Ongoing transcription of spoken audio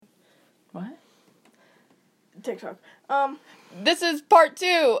What? TikTok. This is part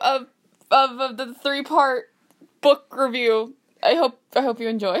 2 of the 3-part book review. I hope you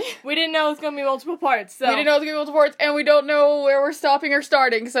enjoy. We didn't know it was going to be multiple parts, so. We didn't know it was going to be multiple parts, and we don't know where we're stopping or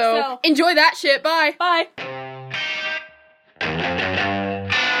starting, so enjoy that shit. Bye. Bye.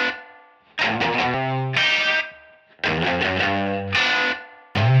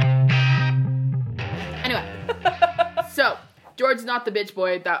 Anyway. So, George's not the bitch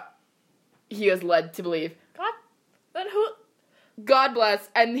boy that he is led to believe. God, then who? God bless.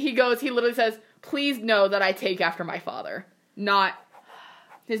 And he literally says, please know that I take after my father. Not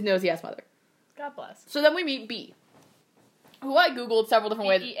his nosy-ass mother. God bless. So then we meet B, who I googled several different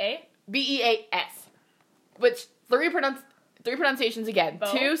ways. B-E-A? B-E-A-S. Which, three pronunciations again.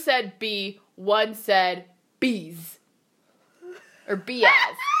 Bo? 2 said B, 1 said bees. Or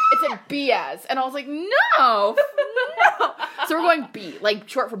Biaz. It said Biaz. And I was like, no! No! So we're going B, like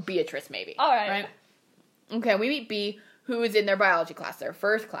short for Beatrice, maybe. Alright. Okay, we meet B, who is in their biology class, their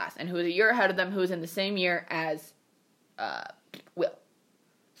first class, and who is a year ahead of them, who is in the same year as Will.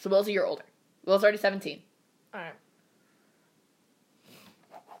 So Will's a year older. Will's already 17. Alright.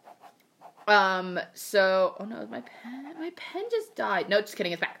 So, oh no, my pen just died. No, just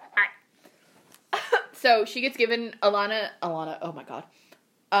kidding, it's back. Alright. So, she gets given, Alana, oh my god.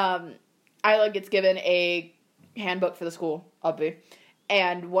 Isla gets given a handbook for the school, obviously.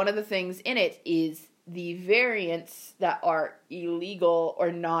 And one of the things in it is the variants that are illegal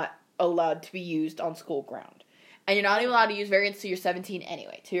or not allowed to be used on school ground. And you're not even allowed to use variants till you're 17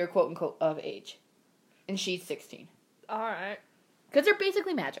 anyway, till you're quote-unquote of age. And she's 16. Alright. Because they're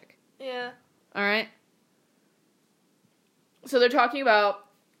basically magic. Yeah. Alright? So they're talking about,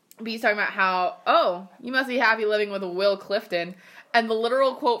 B's talking about how, oh, you must be happy living with Will Clifton. And the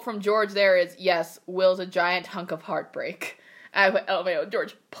literal quote from George there is, yes, Will's a giant hunk of heartbreak. And I went, LMAO,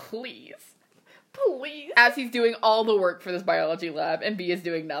 George, please. Please. As he's doing all the work for this biology lab, and B is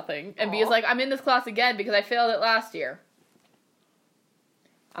doing nothing. And B is like, I'm in this class again because I failed it last year.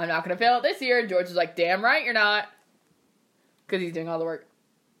 I'm not going to fail it this year. And George is like, damn right you're not. Because he's doing all the work.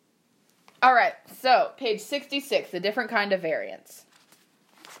 Alright, so, page 66, the different kind of variants.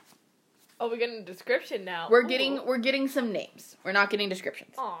 Oh, we're getting a description now. We're getting some names. We're not getting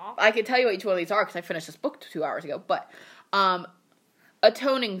descriptions. Aw. I can tell you what each one of these are because I finished this book 2 hours ago. But,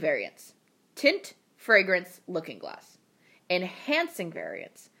 atoning variants. Tint, fragrance, looking glass. Enhancing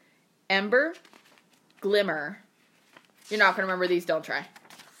variants. Ember, glimmer. You're not going to remember these, don't try.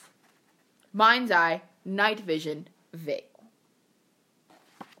 Mind's eye, night vision, veil.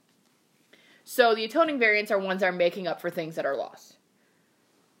 So the atoning variants are ones that are making up for things that are lost.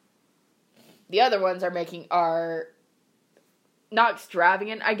 The other ones are not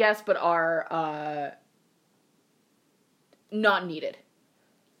extravagant, I guess, but are not needed.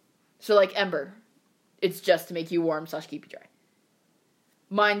 So like Ember, it's just to make you warm / keep you dry.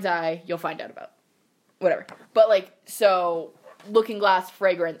 Mind's eye, you'll find out about. Whatever. But like, so looking glass,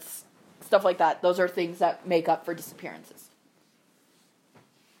 fragrance, stuff like that, those are things that make up for disappearances.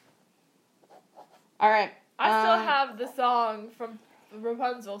 Alright. I still have the song from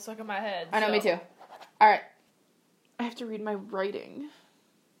Rapunzel stuck in my head. I know, me too. Alright. I have to read my writing.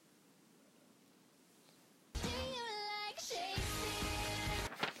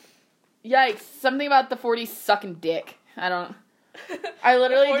 Yikes. Something about the 40s sucking dick. I don't... I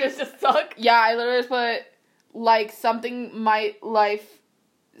literally just suck? Yeah, I literally just put, like, something my life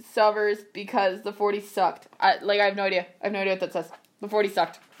suffers because the 40s sucked. I have no idea. I have no idea what that says. The 40s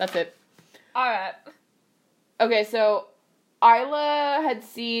sucked. That's it. Alright. Okay, so Isla had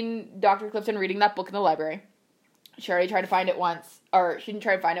seen Dr. Clifton reading that book in the library. She already tried to find it once. Or, she didn't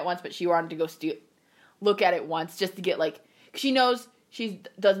try to find it once, but she wanted to go look at it once just to get, like... Cause she knows she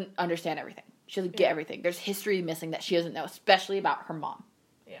doesn't understand everything. She doesn't get everything. There's history missing that she doesn't know, especially about her mom.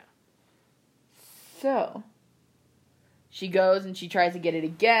 Yeah. So, she goes and she tries to get it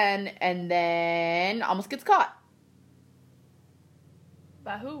again, and then almost gets caught.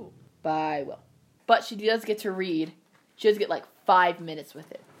 By who? By Will. But she does get to read. She does get like 5 minutes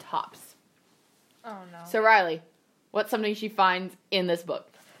with it, tops. Oh, no. So, Riley, what's something she finds in this book?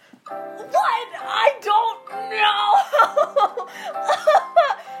 What? I don't know.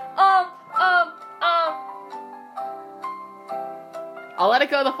 I'll let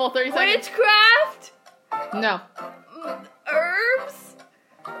it go the full 30 seconds. Witchcraft? No. Herbs?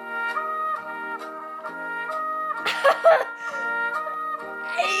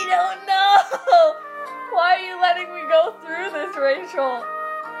 I don't know. Why are you letting me go through this, Rachel?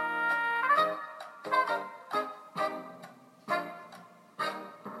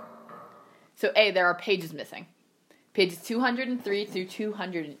 So A, there are pages missing. Pages 203 through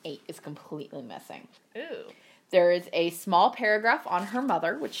 208 is completely missing. Ooh. There is a small paragraph on her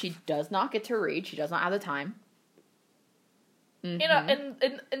mother, which she does not get to read. She does not have the time. Mm-hmm.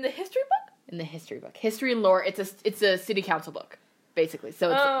 In the history book? In the history book. History and lore, it's a city council book, basically. So,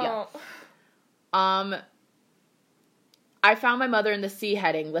 yeah. I found my mother in the sea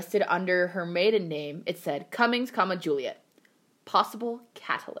heading listed under her maiden name. It said, Cummings, Juliet. Possible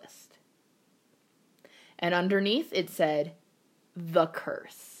catalyst. And underneath, it said, The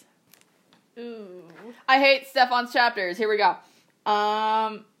Curse. Ooh. I hate Stefan's chapters. Here we go.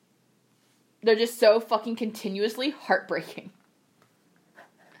 They're just so fucking continuously heartbreaking.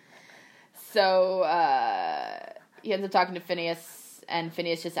 So, he ends up talking to Phineas, and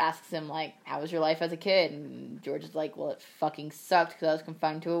Phineas just asks him, like, how was your life as a kid? And George is like, well, it fucking sucked because I was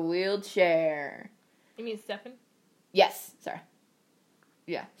confined to a wheelchair. You mean Stefan? Yes, sorry.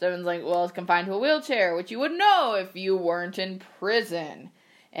 Yeah, Stefan's like, well, I was confined to a wheelchair, which you wouldn't know if you weren't in prison.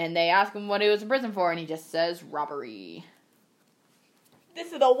 And they ask him what he was in prison for, and he just says robbery.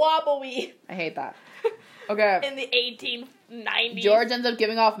 This is a wobbly. I hate that. Okay. In the 1890s. George ends up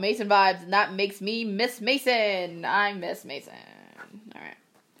giving off Mason vibes, and that makes me miss Mason. I miss Mason.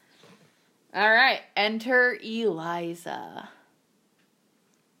 Alright. Enter Eliza.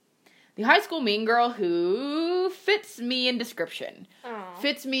 The high school mean girl who fits me in description. Aww.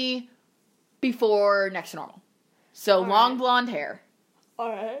 Fits me before next to normal. So, long blonde hair.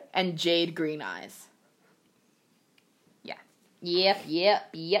 Alright. And jade green eyes. Yeah.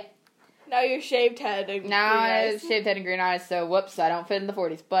 Yep. Now you're shaved head and Now green I have eyes. shaved head and green eyes, so whoops, I don't fit in the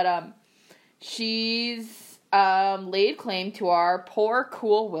 40s. But, she's, laid claim to our poor,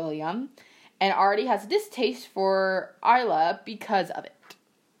 cool William, and already has a distaste for Isla because of it.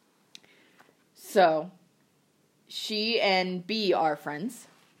 So, she and B are friends.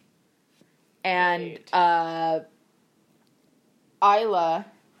 And, Isla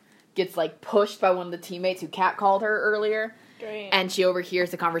gets, like, pushed by one of the teammates who catcalled her earlier. Great. And she overhears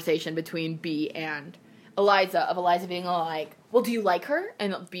the conversation between B and Eliza, of Eliza being like, well, do you like her?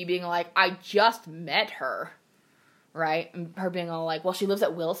 And B being like, I just met her. Right? And her being all like, well, she lives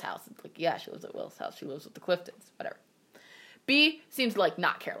at Will's house. It's like, yeah, she lives at Will's house. She lives with the Cliftons. Whatever. B seems to, like,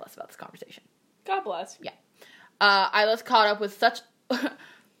 not care less about this conversation. God bless. Yeah. Isla's caught up with such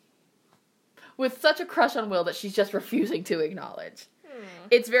a crush on Will that she's just refusing to acknowledge.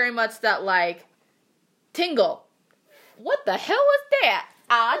 It's very much that, like, Tingle. What the hell was that?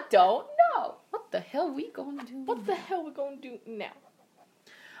 I don't know. What the hell we gonna do? What the hell we gonna do now?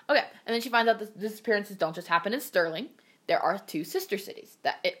 Okay, and then she finds out that the disappearances don't just happen in Sterling. There are 2 sister cities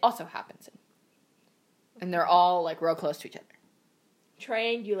that it also happens in. And they're all, like, real close to each other.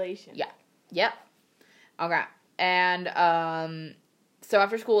 Triangulation. Yeah. Yep. Okay. And, so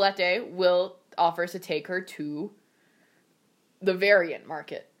after school that day, Will offers to take her to the Variant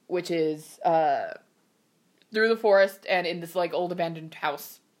Market, which is, through the forest and in this, like, old abandoned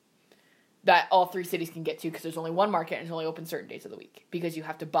house that all 3 cities can get to because there's only one market and it's only open certain days of the week because you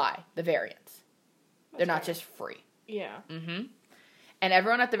have to buy the variants. They're not just free. Yeah. Mm-hmm. And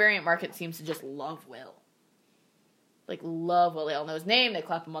everyone at the Variant Market seems to just love Will. Like, love Will. They all know his name. They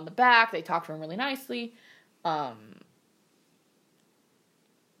clap him on the back. They talk to him really nicely. And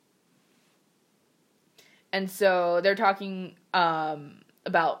so they're talking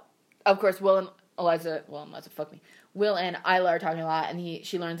about, of course, Will and Eliza, fuck me. Will and Isla are talking a lot, and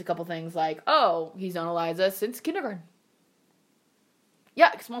she learns a couple things like, oh, he's known Eliza since kindergarten.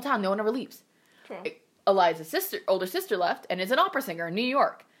 Yeah, small town, no one ever leaves. True. Eliza's older sister left and is an opera singer in New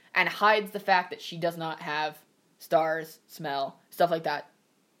York and hides the fact that she does not have stars, smell, stuff like that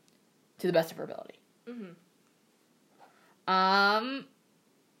to the best of her ability. Mm-hmm.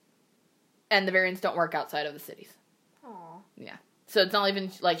 And the variants don't work outside of the cities. Aww. Yeah. So it's not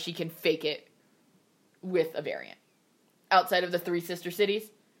even like she can fake it with a variant. Outside of the 3 sister cities,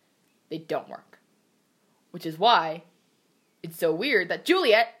 they don't work. Which is why it's so weird that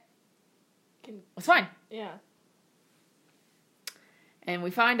Juliet was fine. Yeah. And we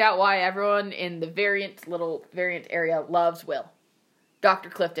find out why everyone in the little variant area loves Will. Dr.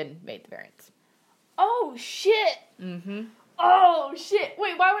 Clifton made the variants. Oh, shit! Mm-hmm. Oh, shit!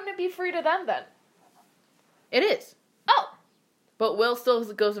 Wait, why wouldn't it be free to them, then? It is. Oh! But Will still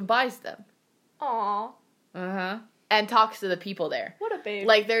goes and buys them. Aw. Uh-huh. And talks to the people there. What a babe.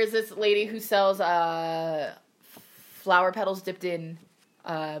 Like, there's this lady who sells flower petals dipped in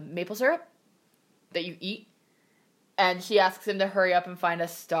maple syrup that you eat. And she asks him to hurry up and find a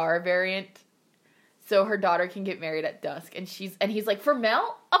star variant so her daughter can get married at dusk. And he's like, for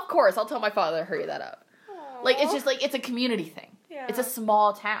Mel? Of course, I'll tell my father to hurry that up. Aww. Like, it's just like, it's a community thing. Yeah. It's a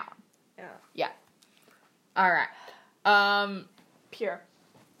small town. Yeah. Yeah. All right. Pure.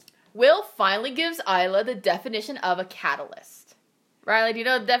 Will finally gives Isla the definition of a catalyst. Riley, do you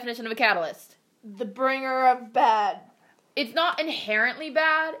know the definition of a catalyst? The bringer of bad. It's not inherently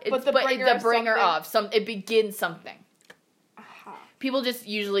bad, But the bringer it's the bringer of of. It begins something. Aha. People just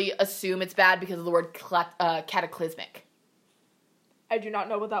usually assume it's bad because of the word cataclysmic. I do not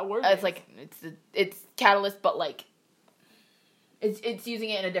know what that word It's means. like, it's catalyst, but like, it's using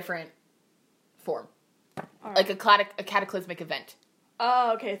it in a different form. All Like right. a cataclysmic event.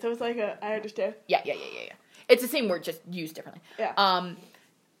 Oh, okay. So it's like I understand. Yeah. It's the same word, just used differently. Yeah.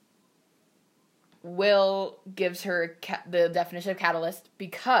 Will gives her the definition of catalyst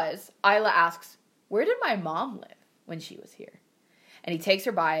because Isla asks, "Where did my mom live when she was here?" And he takes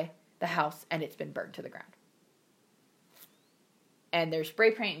her by the house, and it's been burned to the ground. And there's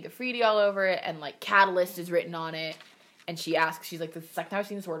spray paint and graffiti all over it, and like catalyst is written on it. And she asks, she's like, "The second time I've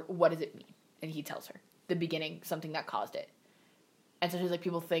seen this word, what does it mean?" And he tells her the beginning, something that caused it. And so she's like,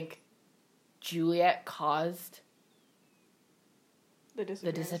 people think Juliet caused The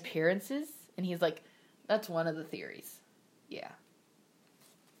the disappearances, and he's like, that's one of the theories. Yeah.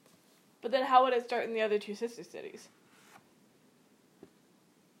 But then how would it start in the other two sister cities?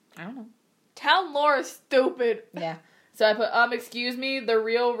 I don't know. Town lore is stupid. Yeah. So I put, excuse me, the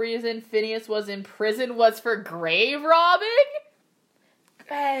real reason Phineas was in prison was for grave robbing?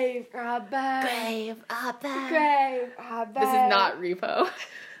 Grave robber. Grave robbing. Grave robber. This is not Repo.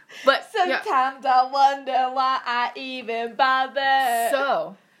 But, yeah. Sometimes I wonder why I even bother.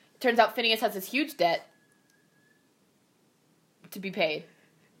 So, turns out Phineas has this huge debt to be paid.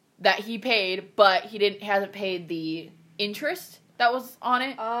 That he paid, but hasn't paid the interest that was on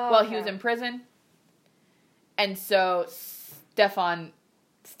it while he was in prison. And so Stefan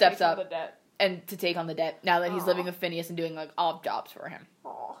steps Take on up the debt. and to take on the debt now that he's living with Phineas and doing like odd jobs for him.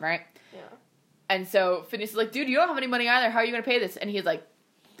 Aw. Right? Yeah. And so Phineas is like, dude, you don't have any money either. How are you going to pay this? And he's like,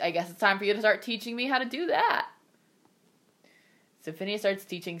 I guess it's time for you to start teaching me how to do that. So Phineas starts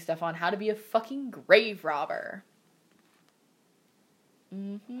teaching Stefan how to be a fucking grave robber.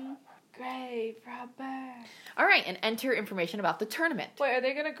 Mm-hmm. Grave robber. All right, and enter information about the tournament. Wait, are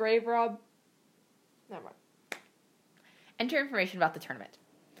they gonna grave rob? Never mind. Enter information about the tournament.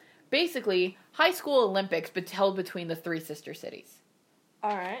 Basically, high school Olympics but held between the three sister cities.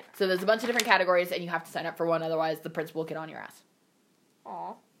 All right. So there's a bunch of different categories, and you have to sign up for one, otherwise the principal will get on your ass.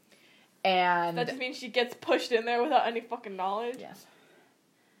 Aw. And That just means she gets pushed in there without any fucking knowledge. yes,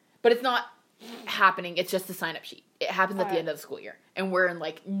 but it's not happening. It's just a sign-up sheet. It happens at the end of the school year, and we're in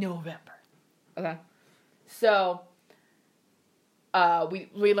like November. Okay, so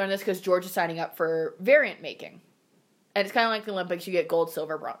we learned this because George is signing up for variant making, and it's kind of like the Olympics. You get gold,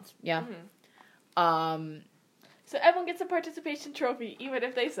 silver, bronze. Yeah. Mm-hmm. So everyone gets a participation trophy, even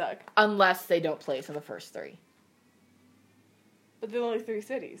if they suck. Unless they don't place in the first three. But there's only 3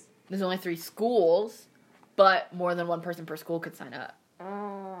 cities. There's only 3 schools, but more than one person per school could sign up.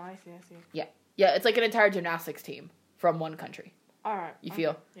 Oh, I see. Yeah, it's like an entire gymnastics team from one country. All right. You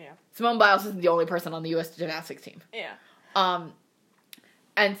feel? Yeah. Simone Biles isn't the only person on the U.S. gymnastics team. Yeah.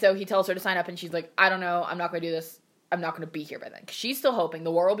 And so he tells her to sign up, and she's like, I don't know, I'm not going to do this. I'm not going to be here by then. 'Cause she's still hoping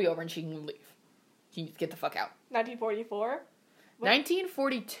the war will be over and she can leave. She can get the fuck out. 1944?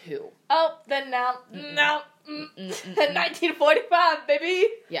 1942. Oh, then now. No. 1945, baby.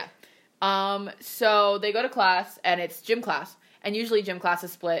 Yeah. So they go to class, and it's gym class. And usually gym class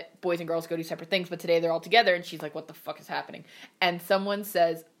is split. Boys and girls go do separate things, but today they're all together, and she's like, what the fuck is happening? And someone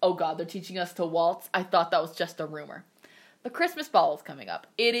says, oh god, they're teaching us to waltz. I thought that was just a rumor. The Christmas ball is coming up.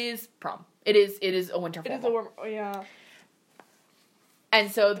 It is prom. It is a winter It formal. is a warm. Oh, yeah. And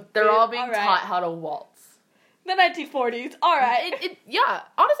so they're all being Alright. taught how to waltz. The 1940s. All right. Yeah.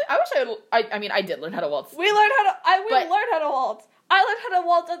 Honestly, I wish I did learn how to waltz. We learned how to. But- learned how to waltz. I learned how to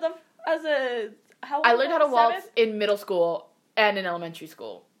waltz I learned how to waltz in middle school and in elementary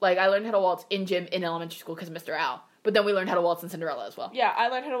school. Like, I learned how to waltz in gym in elementary school because of Mr. Al. But then we learned how to waltz in Cinderella as well. Yeah, I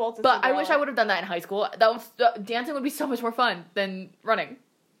learned how to waltz in But I wish I Cinderella. would have done that in high school. Dancing would be so much more fun than running.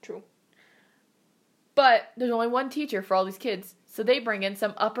 True. But there's only one teacher for all these kids, so they bring in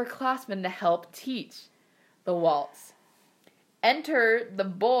some upperclassmen to help teach the waltz. Enter the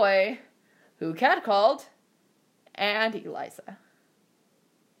boy who catcalled and Eliza.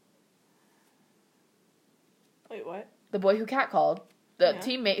 Wait, what? The boy who catcalled, the Yeah.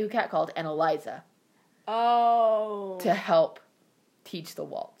 teammate who catcalled, and Eliza Oh. to help teach the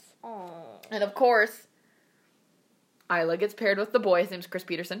waltz. Oh. And of course, Isla gets paired with the boy, his name's Chris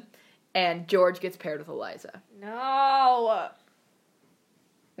Peterson, and George gets paired with Eliza. No.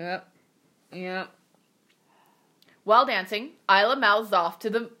 Yep. While dancing, Isla mouths off to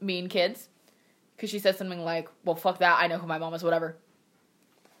the mean kids, Because she says something like, well, fuck that, I know who my mom is, whatever.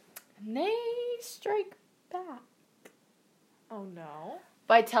 And they strike back. Oh, no.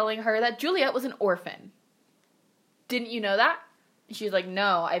 By telling her that Juliet was an orphan. Didn't you know that? And she was like,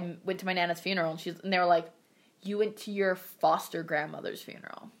 no, I went to my Nana's funeral. And they were like, you went to your foster grandmother's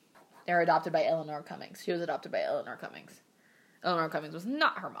funeral. They were adopted by Eleanor Cummings. She was adopted by Eleanor Cummings. Eleanor Cummings was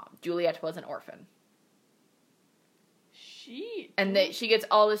not her mom. Juliet was an orphan. And she gets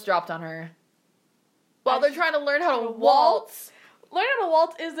all this dropped on her. While they're trying to learn how to waltz. Learning how to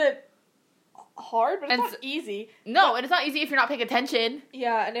waltz isn't hard, but it's not easy. No, and it's not easy if you're not paying attention.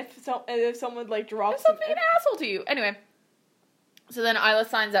 Yeah, and if someone like drops something an asshole to you. Anyway. So then Isla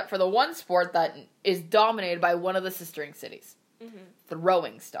signs up for the one sport that is dominated by one of the sistering cities. Mm-hmm.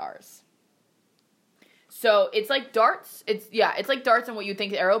 Throwing stars. So it's like darts. It's like darts and what you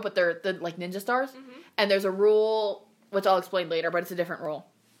think arrow, but they're like ninja stars. Mm-hmm. And there's a rule, which I'll explain later, but it's a different rule.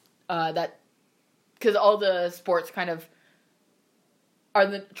 Because all the sports kind of are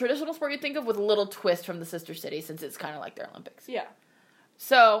the traditional sport you think of with a little twist from the sister city, since it's kind of like their Olympics. Yeah.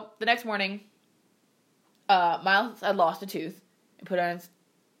 So the next morning, Miles had lost a tooth and put on his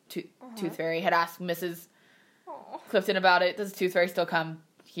tooth fairy. Had asked Mrs. Clifton about it. Does the tooth fairy still come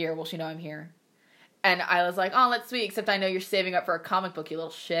here? Will she know I'm here? And Isla's like, oh, that's sweet, except I know you're saving up for a comic book, you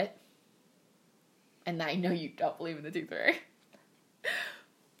little shit. And I know you don't believe in the tooth fairy.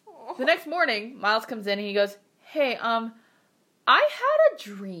 The next morning, Miles comes in and he goes, hey, I had a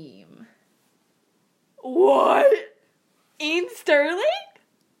dream. What? Ian Sterling?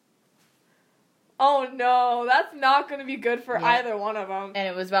 Oh no, that's not going to be good for either one of them. And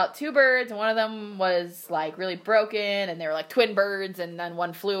it was about two birds, and one of them was like really broken, and they were like twin birds, and then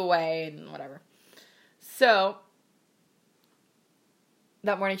one flew away, and whatever. So,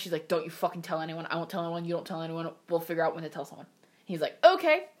 that morning she's like, don't you fucking tell anyone. I won't tell anyone. You don't tell anyone. We'll figure out when to tell someone. He's like,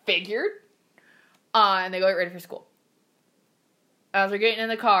 okay, figured. And they go get ready for school. As they're getting in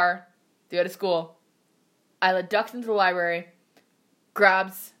the car to go to school, Isla ducks into the library,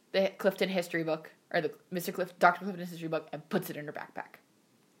 grabs the Clifton history book, or the Dr. Clifton's history book, and puts it in her backpack.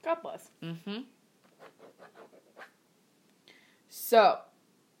 God bless. Mm-hmm. So,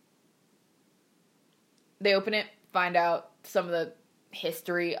 they open it, find out some of the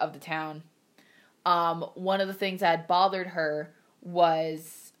history of the town. One of the things that had bothered her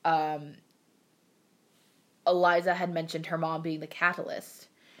was Eliza had mentioned her mom being the catalyst,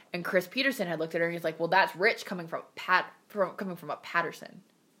 and Chris Peterson had looked at her and he's like, well, that's rich coming from a Patterson.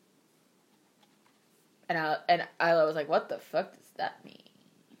 And Isla was like, what the fuck does that mean?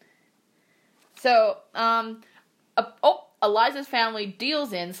 So, Eliza's family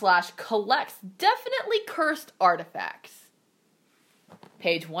deals in / collects definitely cursed artifacts.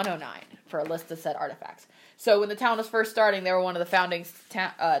 Page 109 for a list of said artifacts. So when the town was first starting, they were one of the founding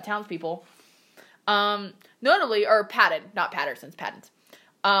townspeople. Notably, or Patton, not Patterson's, Pattons.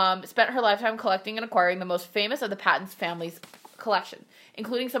 Spent her lifetime collecting and acquiring the most famous of the Pattons family's collection,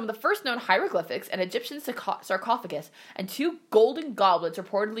 including some of the first known hieroglyphics, an Egyptian sarcophagus, and 2 golden goblets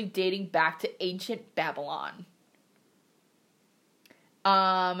reportedly dating back to ancient Babylon.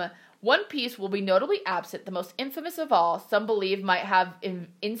 One piece will be notably absent, the most infamous of all, some believe might have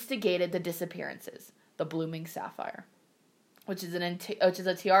instigated the disappearances, the blooming sapphire, which is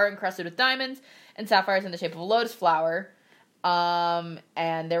a tiara encrusted with diamonds and sapphires in the shape of a lotus flower. And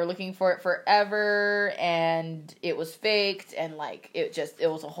they were looking for it forever, and it was faked, and it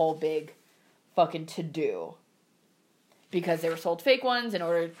was a whole big fucking to-do. Because they were sold fake ones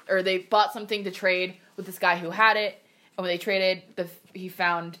or they bought something to trade with this guy who had it, and when they traded, he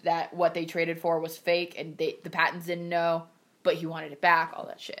found that what they traded for was fake, and the Pattons didn't know, but he wanted it back, all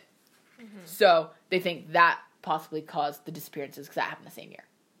that shit. Mm-hmm. So, they think that possibly caused the disappearances, because that happened the same year.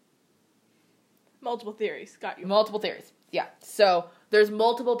 Multiple theories. Got you. Multiple theories. Yeah. So, there's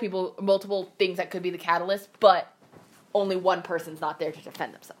multiple things that could be the catalyst, but only one person's not there to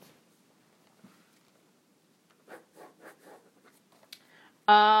defend themselves.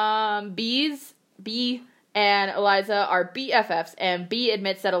 B and Eliza are BFFs, and B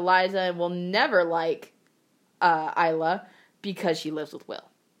admits that Eliza will never like Isla because she lives with Will.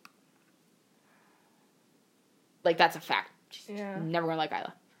 That's a fact. She's never gonna like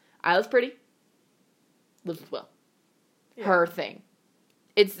Isla. Isla's pretty. Lives with Will. Yeah. Her thing.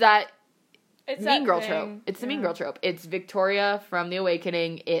 It's mean girl trope. It's the mean girl trope. It's Victoria from The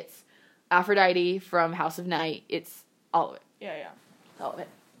Awakening. It's Aphrodite from House of Night. It's all of it. Yeah. All of it.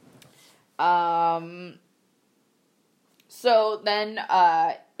 So then,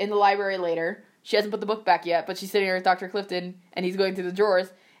 in the library later, she hasn't put the book back yet, but she's sitting there with Dr. Clifton, and he's going through the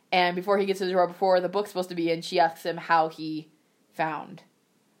drawers, and before he gets to the drawer before the book's supposed to be in, she asks him how he found,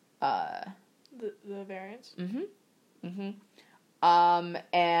 the the variants.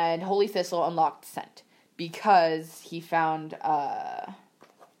 And Holy Thistle unlocked Scent because he found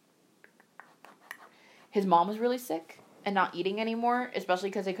his mom was really sick and not eating anymore, especially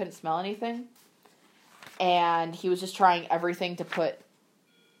because they couldn't smell anything. And he was just trying everything to put...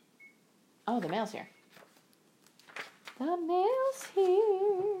 Oh, the mail's here. The mail's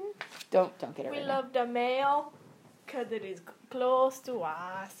here. Don't get it We right love the mail because it is close to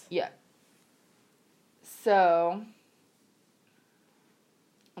us. Yeah. So,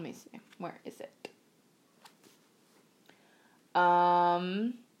 let me see. Where is it?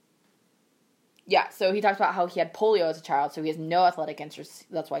 Yeah, so he talks about how he had polio as a child, so he has no athletic interest.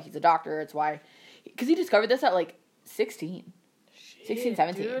 That's why he's a doctor. It's why... Because he discovered this at, 16. Shit, 16,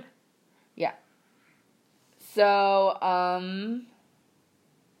 17. Dude. Yeah. So,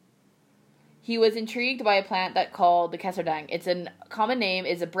 he was intrigued by a plant that called the Kesardang. Its common name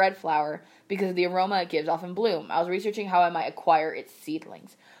is a bread flower because of the aroma it gives off in bloom. I was researching how I might acquire its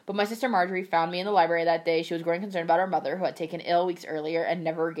seedlings. But my sister Marjorie found me in the library that day. She was growing concerned about her mother, who had taken ill weeks earlier and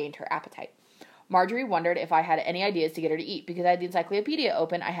never regained her appetite. Marjorie wondered if I had any ideas to get her to eat. Because I had the encyclopedia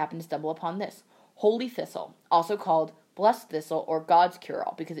open, I happened to stumble upon this. Holy Thistle, also called Blessed Thistle or God's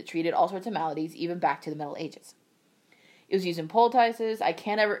Cure-All, because it treated all sorts of maladies, even back to the Middle Ages. It was used in poultices. I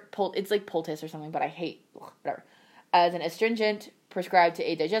can't ever... It's like poultice or something, but I hate... Whatever. As an astringent, prescribed to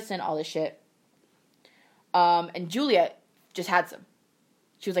aid digestion, all this shit. And Juliet just had some.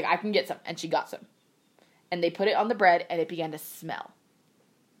 She was like, I can get some. And she got some. And they put it on the bread, and it began to smell.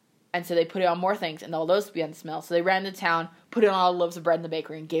 And so they put it on more things, and all those began to smell. So they ran to town, put it on all the loaves of bread in the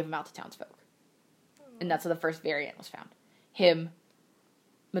bakery, and gave them out to townsfolk. And that's how the first variant was found. Him,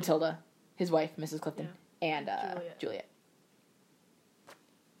 Matilda, his wife, Mrs. Clifton, and Juliet.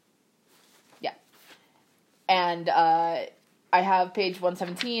 Yeah. And I have page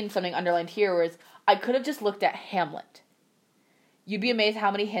 117, something underlined here, where it's, I could have just looked at Hamlet. You'd be amazed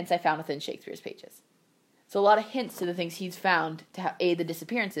how many hints I found within Shakespeare's pages. So a lot of hints to the things he's found to aid the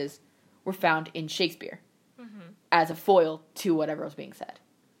disappearances were found in Shakespeare as a foil to whatever was being said.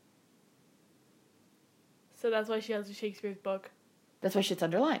 So that's why she has a Shakespeare's book. That's why shit's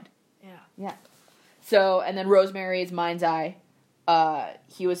underlined. Yeah. Yeah. So, and then Rosemary's Mind's Eye,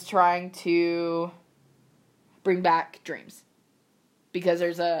 he was trying to bring back dreams. Because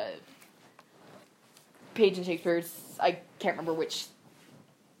there's a page in Shakespeare's, I can't remember which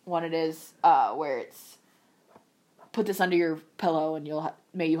one it is, where it's, put this under your pillow and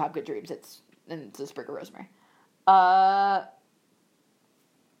may you have good dreams. It's a sprig of rosemary.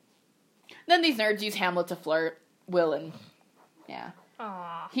 Then these nerds use Hamlet to flirt. Will and... Yeah.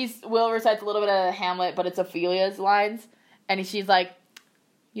 Aww. Will recites a little bit of Hamlet, but it's Ophelia's lines. And she's like,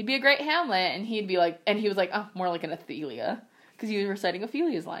 you'd be a great Hamlet. And he'd be like... And he was like, oh, more like an Ophelia. Because he was reciting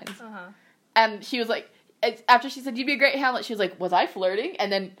Ophelia's lines. And she was like... After she said, you'd be a great Hamlet, she was like, was I flirting?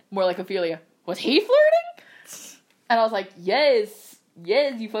 And then more like Ophelia, was he flirting? And I was like, yes.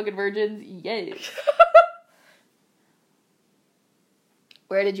 Yes, you fucking virgins. Yes.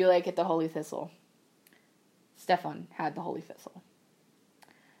 Where did Juliet get the Holy Thistle? Stefan had the Holy Thistle.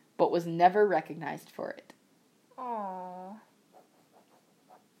 But was never recognized for it. Aww.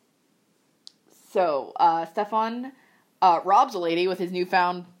 So, Stefan robs a lady with his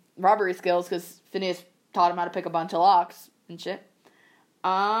newfound robbery skills because Phineas taught him how to pick a bunch of locks and shit.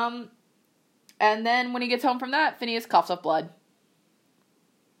 And then when he gets home from that, Phineas coughs up blood.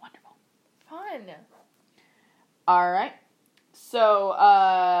 Wonderful. Fun. Alright. So,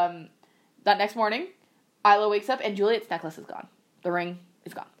 that next morning, Isla wakes up and Juliet's necklace is gone. The ring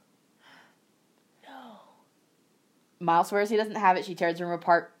is gone. No. Miles swears he doesn't have it. She tears the room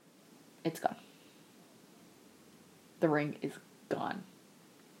apart. It's gone. The ring is gone.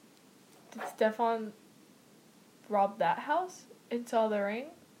 Did Stefan rob that house and saw the ring?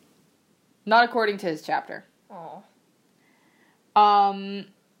 Not according to his chapter. Oh.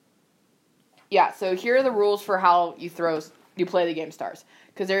 Yeah, so here are the rules for how you play the game Stars.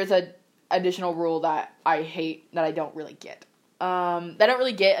 Because there's an additional rule that I hate, that I don't really get. That I don't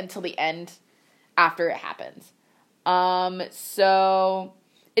really get until the end, after it happens. So,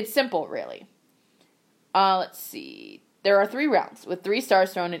 it's simple, really. Let's see. There are 3 rounds, with 3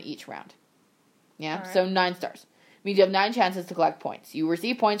 stars thrown in each round. Yeah, right. So 9 stars. Means you have 9 chances to collect points. You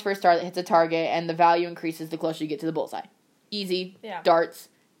receive points for a star that hits a target, and the value increases the closer you get to the bullseye. Easy. Yeah. Darts,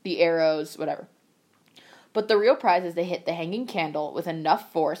 the arrows, whatever. But the real prize is to hit the hanging candle with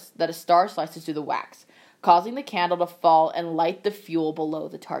enough force that a star slices through the wax, causing the candle to fall and light the fuel below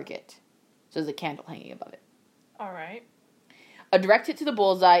the target. So there's a candle hanging above it. Alright. A direct hit to the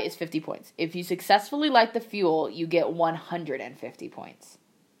bullseye is 50 points. If you successfully light the fuel, you get 150 points.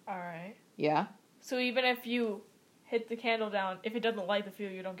 Alright. Yeah. So even if you hit the candle down, if it doesn't light the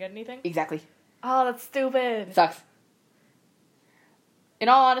fuse, you don't get anything? Exactly. Oh, that's stupid. It sucks. In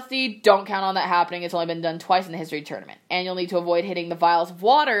all honesty, don't count on that happening. It's only been done twice in the history tournament. And you'll need to avoid hitting the vials of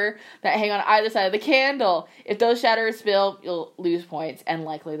water that hang on either side of the candle. If those shatter or spill, you'll lose points and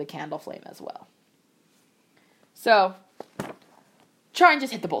likely the candle flame as well. So, try and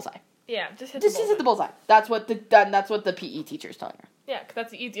just hit the bullseye. Yeah, just hit Just hit the bullseye. That's what the PE teacher's telling her. Yeah, because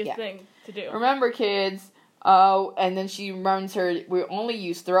that's the easiest thing to do. Remember, kids. And then she reminds her, we only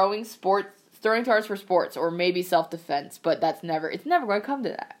use throwing stars for sports, or maybe self-defense, but it's never going to come to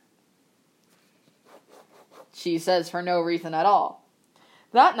that. She says for no reason at all.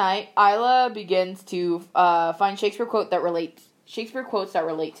 That night, Isla begins to find Shakespeare quotes that relate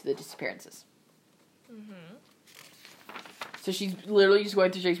to the disappearances. Mm-hmm. So she's literally just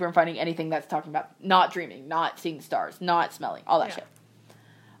going through Shakespeare and finding anything that's talking about not dreaming, not seeing stars, not smelling, all that shit.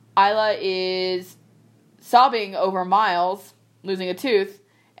 Isla is sobbing over Miles losing a tooth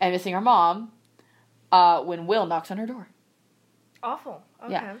and missing her mom when Will knocks on her door. Awful.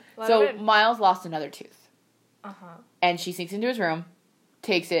 Okay. Yeah. So Miles lost another tooth. Uh-huh. And she sneaks into his room,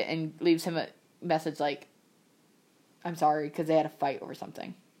 takes it, and leaves him a message like, I'm sorry, because they had a fight over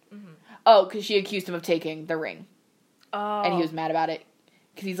something. Mm-hmm. Oh, because she accused him of taking the ring. Oh. And he was mad about it.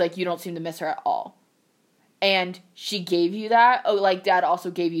 Because he's like, you don't seem to miss her at all. And she gave you that. Oh, like, Dad also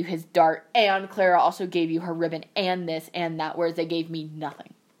gave you his dart. And Clara also gave you her ribbon and this and that. Whereas they gave me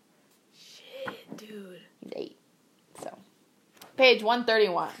nothing. Shit, dude. He's 8. So. Page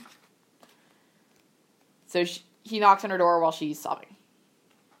 131. So he knocks on her door while she's sobbing.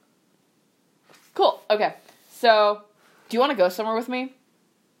 Cool. Okay. So, do you want to go somewhere with me?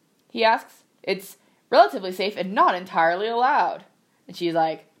 He asks. It's relatively safe and not entirely allowed. And she's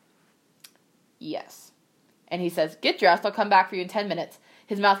like, yes. And he says, get dressed, I'll come back for you in 10 minutes.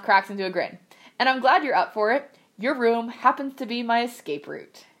 His mouth cracks into a grin. And I'm glad you're up for it. Your room happens to be my escape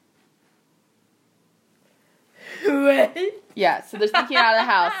route. What? Yeah, so they're sneaking out of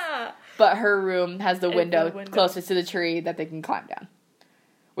the house, but her room has the window closest to the tree that they can climb down.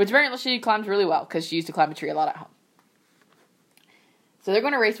 Which apparently she climbs really well, because she used to climb a tree a lot at home. So they're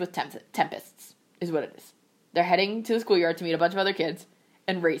going to race with tempests, is what it is. They're heading to the schoolyard to meet a bunch of other kids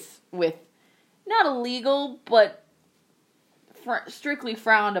and race with not illegal, but strictly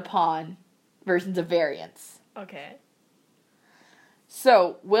frowned upon versions of variants. Okay.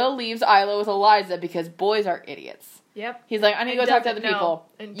 So, Will leaves Isla with Eliza because boys are idiots. Yep. He's like, I need to go talk to other people.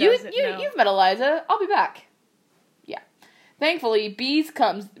 You've met Eliza. I'll be back. Yeah. Thankfully, B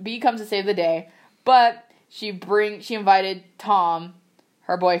comes to save the day, but she invited Tom,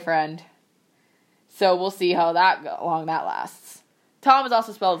 her boyfriend. So we'll see how long that lasts. Tom is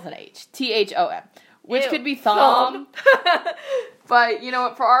also spelled with an H. Thom. Which could be thumb. But, you know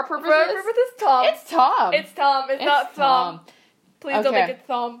what, for our purposes... Tom. It's Tom. It's Tom. It's not thumb. Please don't make it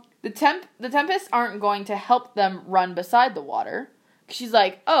thumb. The Tempests aren't going to help them run beside the water. She's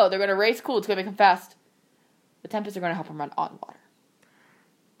like, oh, they're going to race? Cool, it's going to make them fast. The Tempests are going to help them run on water.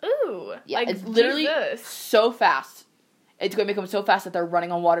 Ooh. Yeah, like it's literally Jesus. so fast. It's going to make them so fast that they're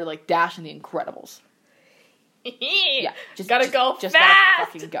running on water like Dash and the Incredibles. Yeah, just gotta go just fast.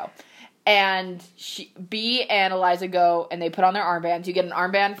 Gotta fucking go. And B and Eliza go, and they put on their armbands. You get an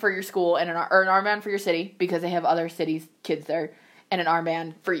armband for your school and an armband for your city because they have other cities' kids there, and an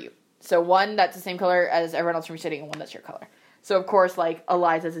armband for you. So one that's the same color as everyone else from your city, and one that's your color. So of course, like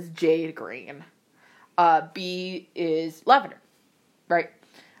Eliza's is jade green, B is lavender, right?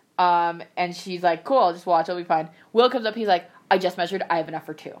 And she's like, "Cool, I'll just watch. I'll be fine." Will comes up. He's like, "I just measured. I have enough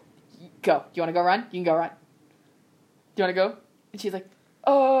for 2. Go. Do you want to go run? You can go run. Do you want to go?" And she's like,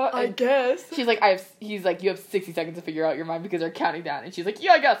 I guess. She's like, he's like, you have 60 seconds to figure out your mind because they're counting down. And she's like,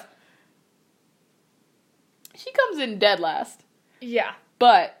 yeah, I guess. She comes in dead last. Yeah.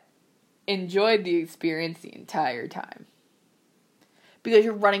 But enjoyed the experience the entire time. Because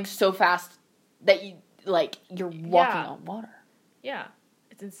you're running so fast that you're walking on water. Yeah.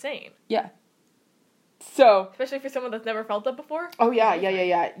 It's insane. Yeah. So. Especially for someone that's never felt that before. Oh, yeah.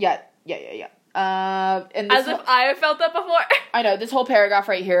 And as if I have felt that before. I know, this whole paragraph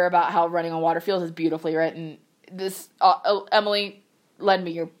right here about how running on water feels is beautifully written. This, Emily, lend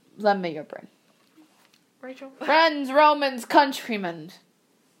me your brain. Rachel? Friends, Romans, countrymen,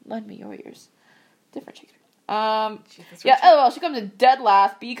 lend me your ears. Different Shakespeare. LOL, she comes in dead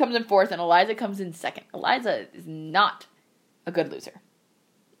last, B comes in 4th, and Eliza comes in 2nd. Eliza is not a good loser.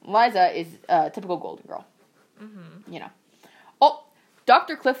 Eliza is a typical golden girl. Mm-hmm. You know. Oh,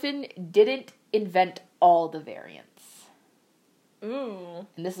 Dr. Clifton didn't invent all the variants. Ooh.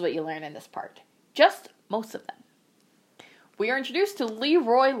 And this is what you learn in this part. Just most of them. We are introduced to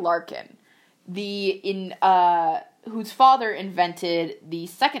Leroy Larkin, whose father invented the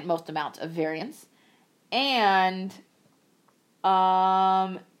second most amount of variants, and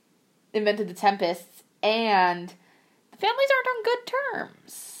invented the Tempests, and the families aren't on good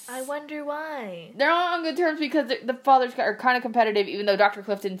terms. I wonder why. They're not on good terms because the fathers are kind of competitive, even though Dr.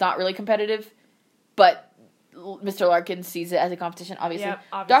 Clifton's not really competitive, but Mr. Larkin sees it as a competition, obviously. Yep,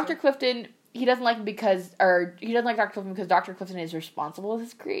 obviously. Dr. Clifton, he doesn't like him he doesn't like Dr. Clifton because Dr. Clifton is responsible with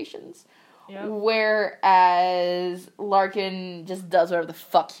his creations. Yep. Whereas Larkin just does whatever the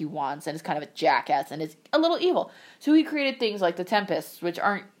fuck he wants and is kind of a jackass and is a little evil. So he created things like the Tempests, which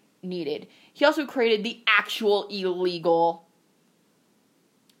aren't needed. He also created the actual illegal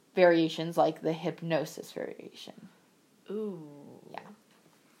variations like the hypnosis variation. Ooh.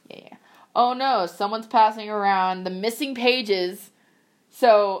 Yeah. Oh no, someone's passing around the missing pages.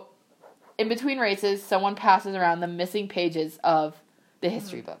 So, in between races, someone passes around the missing pages of the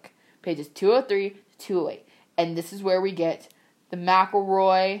history book. Pages 203 to 208. And this is where we get the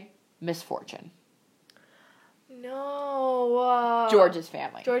McElroy misfortune. No. George's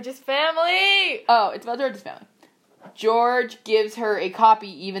family. George's family! Oh, it's about George's family. George gives her a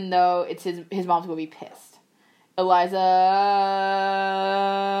copy even though it's his mom's going to be pissed. Eliza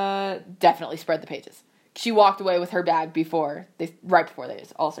definitely spread the pages. She walked away with her bag right before they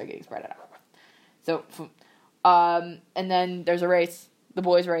all started getting spread out. So, and then there's a race, the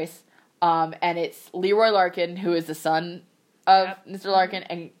boys' race, and it's Leroy Larkin, who is the son of Mr. Larkin,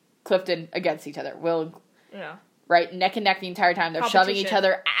 and Clifton against each other. Right, neck and neck the entire time. They're shoving each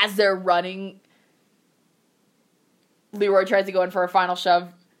other as they're running. Leroy tries to go in for a final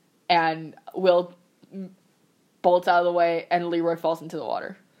shove, and Will bolts out of the way, and Leroy falls into the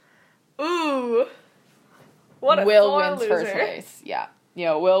water. Ooh. What a Will wins loser. first place. Yeah.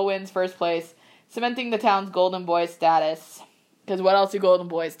 Will wins first place, cementing the town's Golden Boy status. Because what else do Golden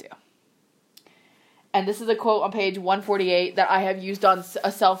Boys do? And this is a quote on page 148 that I have used on a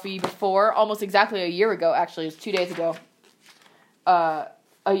selfie before, almost exactly a year ago, actually. It was 2 days ago.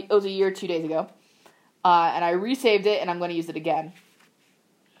 It was a year, 2 days ago. And I resaved it, and I'm going to use it again.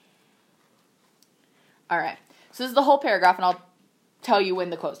 Alright. So this is the whole paragraph, and I'll tell you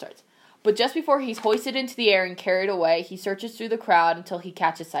when the quote starts. But just before he's hoisted into the air and carried away, he searches through the crowd until he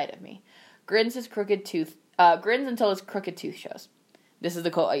catches sight of me. Grins until his crooked tooth shows. This is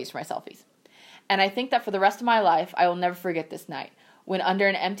the quote I use for my selfies. And I think that for the rest of my life, I will never forget this night, when under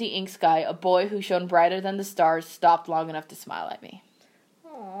an empty ink sky, a boy who shone brighter than the stars stopped long enough to smile at me.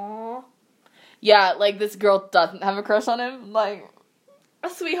 Aww. Yeah, this girl doesn't have a crush on him, A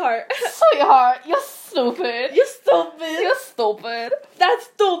sweetheart. Sweetheart, you're stupid. You're stupid. You're stupid. That's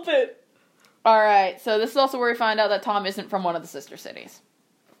stupid. Alright, so this is also where we find out that Tom isn't from one of the sister cities.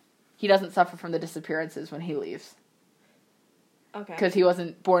 He doesn't suffer from the disappearances when he leaves. Okay. Because he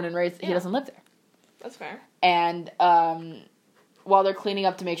wasn't born and raised, he doesn't live there. That's fair. And, while they're cleaning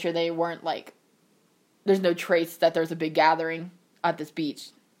up to make sure they weren't, there's no trace that there's a big gathering at this beach,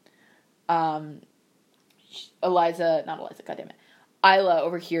 Isla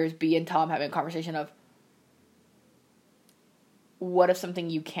overhears Bea and Tom having a conversation of, what if something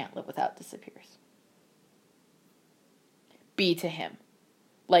you can't live without disappears? Bea to him.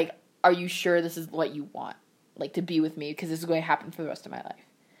 Are you sure this is what you want? To be with me? Because this is going to happen for the rest of my life.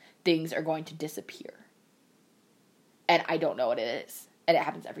 Things are going to disappear. And I don't know what it is. And it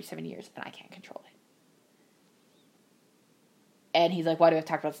happens every 7 years, and I can't control it. And he's like, why do we have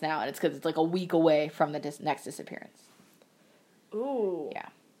to talk about this now? And it's because it's a week away from the next disappearance. Ooh. Yeah.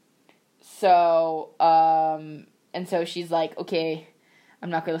 So, and so she's like, okay,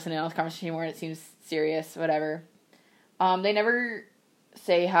 I'm not going to listen to this conversation anymore. It seems serious, whatever. They never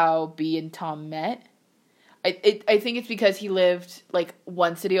say how Bea and Tom met. I think it's because he lived,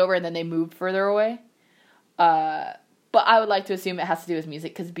 one city over and then they moved further away. But I would like to assume it has to do with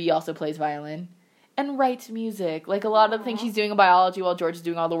music because Bea also plays violin and writes music. A lot of the things she's doing in biology while George is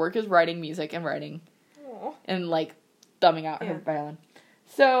doing all the work is writing music and writing. Aww. And, thumbing out her violin.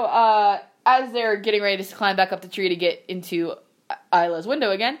 So, as they're getting ready to climb back up the tree to get into Isla's window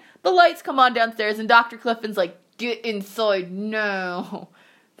again, the lights come on downstairs and Dr. Clifton's like, get inside now.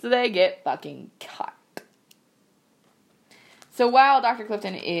 So they get fucking caught. So while Dr.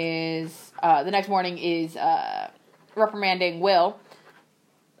 Clifton is, the next morning is, reprimanding Will,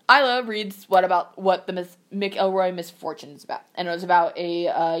 Isla reads what the McElroy misfortune is about. And it was about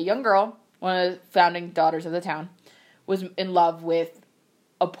a young girl, one of the founding daughters of the town, was in love with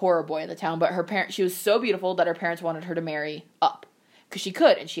a poorer boy in the town, but she was so beautiful that her parents wanted her to marry up. Because she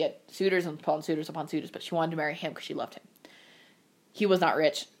could, and she had suitors upon suitors upon suitors, but she wanted to marry him because she loved him. He was not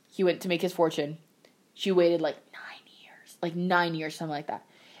rich. He went to make his fortune. She waited 9 years. 9 years, something like that.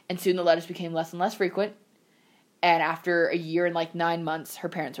 And soon the letters became less and less frequent. And after a year and like 9 months, her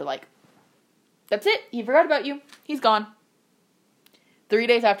parents were like, that's it. He forgot about you. He's gone. 3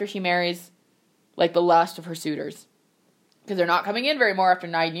 days after she marries, like, the last of her suitors, because they're not coming in very more after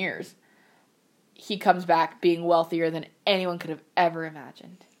 9 years, he comes back being wealthier than anyone could have ever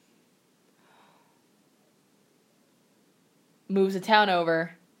imagined. Moves a town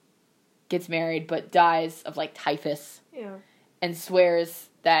over, gets married, but dies of, like, typhus. Yeah. And swears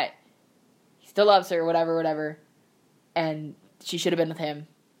that he still loves her, whatever, and she should have been with him.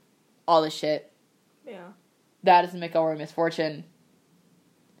 All this shit. Yeah. That is the McElroy misfortune.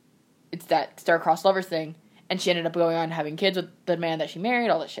 It's that star-crossed lovers thing. And she ended up going on having kids with the man that she married,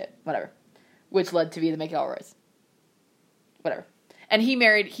 all this shit. Whatever. Which led to be the McElroys. Whatever. And he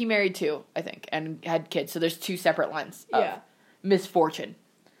married too, I think, and had kids. So there's 2 separate lines of misfortune.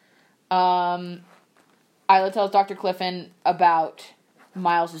 Isla tells Dr. Clifton about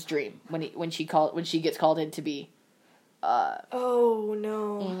Miles's dream when she gets called in to be oh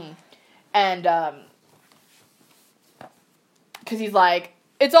no. Mm-hmm. And because he's like,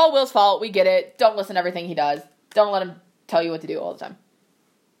 it's all Will's fault, we get it, don't listen to everything he does, don't let him tell you what to do all the time,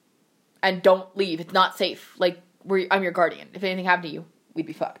 and don't leave, it's not safe, like, I'm your guardian, if anything happened to you, we'd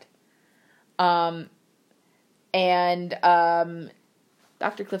be fucked. Dr.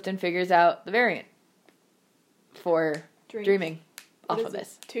 Clifton figures out the variant for dreaming off of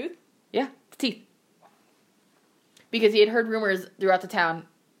this. Tooth? Yeah, it's teeth. Because he had heard rumors throughout the town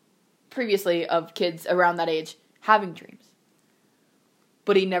previously of kids around that age having dreams.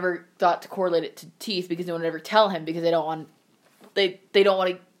 But he never thought to correlate it to teeth because no one would ever tell him because they don't want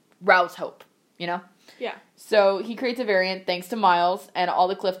to rouse hope, you know? Yeah. So he creates a variant thanks to Miles, and all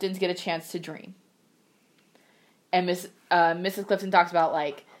the Cliftons get a chance to dream. And Mrs. Clifton talks about,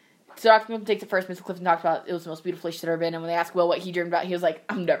 like, so Dr. Clifton takes it first. Mrs. Clifton talks about it was the most beautiful place she'd ever been. And when they asked Will what he dreamed about, he was like,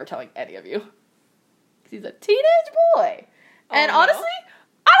 I'm never telling any of you. Because he's a teenage boy. And honestly,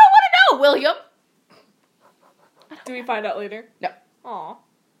 I don't want to know, William. Do we find out later? No. Aw.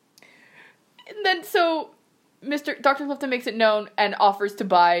 And then, so, Dr. Clifton makes it known and offers to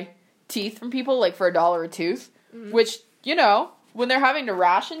buy teeth from people, like, for $1 a tooth. Mm-hmm. Which, you know, when they're having to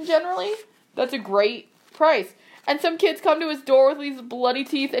ration generally, that's a great price. And some kids come to his door with these bloody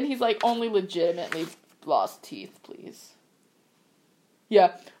teeth, and he's like, only legitimately lost teeth, please.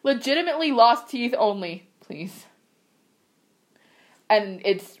 Yeah, legitimately lost teeth only, please. And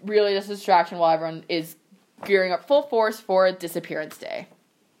it's really just a distraction while everyone is gearing up full force for Disappearance Day,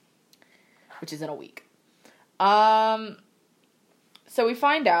 which is in a week. So we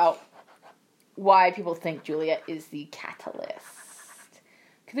find out why people think Juliet is the catalyst.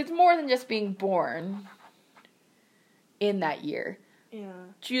 Because it's more than just being born in that year. Yeah.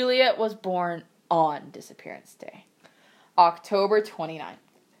 Juliet was born on Disappearance Day, October 29th.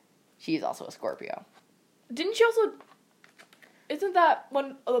 She's also a Scorpio. Didn't she also... Isn't that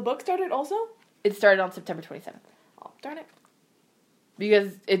when the book started also? It started on September 27th. Oh, darn it.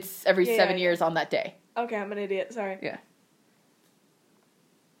 Because it's every 7 years on that day. Okay, I'm an idiot. Sorry. Yeah.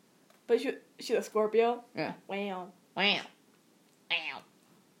 But she's a Scorpio? Yeah. Wow.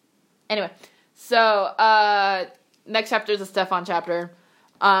 Anyway, so, next chapter is a Stefan chapter.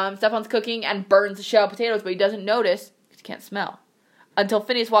 Stefan's cooking and burns a shell of potatoes, but he doesn't notice because he can't smell. Until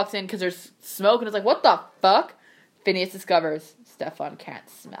Phineas walks in because there's smoke and it's like, what the fuck? Phineas discovers Stefan can't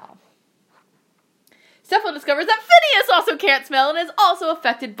smell. Stefan discovers that Phineas also can't smell and is also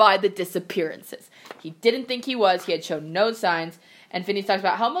affected by the disappearances. He didn't think he was. He had shown no signs. And Phineas talks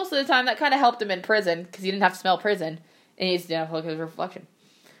about how most of the time that kind of helped him in prison because he didn't have to smell prison. And he didn't have to look at his reflection.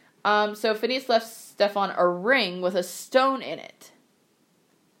 So Phineas left Stefan a ring with a stone in it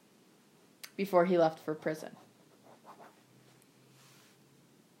before he left for prison.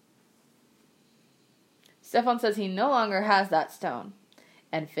 Stefan says he no longer has that stone.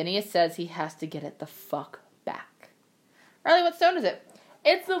 And Phineas says he has to get it the fuck back. Riley, what stone is it?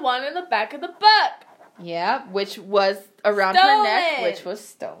 It's the one in the back of the book. Yeah, which was around her neck, which was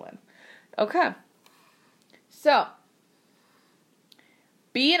stolen. Okay. So,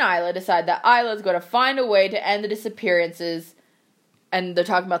 Bee and Isla decide that Isla's going to find a way to end the disappearances. And they're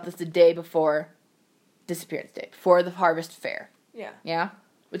talking about this the day before Disappearance Day, before the Harvest Fair. Yeah. Yeah?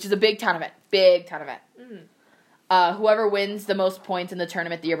 Which is a big town event. Big town event. Mm-hmm. Whoever wins the most points in the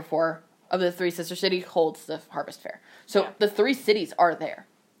tournament the year before of the three sister cities holds the Harvest Fair. So the 3 cities are there.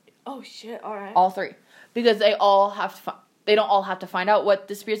 Oh shit! All right. All 3, because they all have to. They don't all have to find out what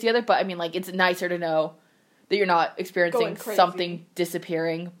disappears together. But I mean, like, it's nicer to know that you're not experiencing something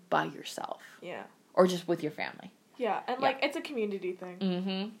disappearing by yourself. Yeah. Or just with your family. Yeah, and like it's a community thing.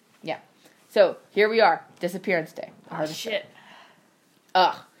 Mm-hmm. Yeah. So here we are, Disappearance Day. Oh shit.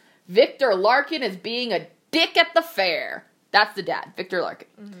 Ugh. Victor Larkin is being a dick at the fair. That's the dad, Victor Larkin.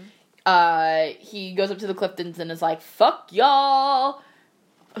 He goes up to the Cliftons and is like, fuck y'all.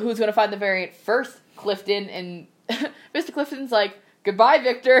 Who's going to find the variant first? Clifton. And Mr. Clifton's like, goodbye,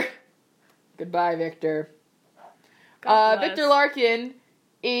 Victor. Goodbye, Victor. Victor Larkin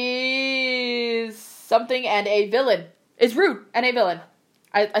is something and a villain. Is rude and a villain.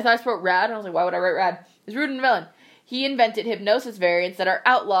 I thought I spoke rad, and I was like, why would I write rad? Is rude and a villain. He invented hypnosis variants that are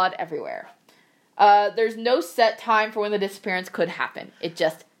outlawed everywhere. There's no set time for when the disappearance could happen. It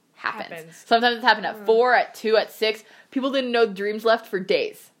just happens. Sometimes it's happened at 4, at 2, at 6. People didn't know dreams left for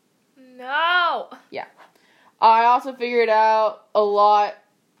days. No. Yeah. I also figured out a lot.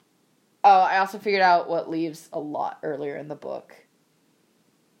 Oh, I also figured out what leaves a lot earlier in the book.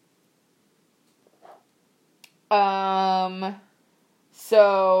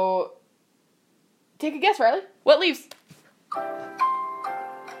 So, take a guess, Riley. What leaves?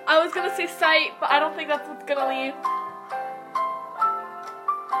 I was gonna say sight, but I don't think that's what's gonna leave.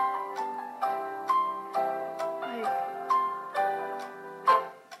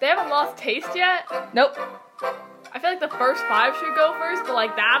 They haven't lost taste yet? Nope. I feel like the first 5 should go first, but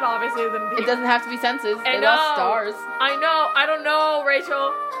like that obviously isn't. It doesn't have to be senses. I They know. lost stars. I know. I don't know,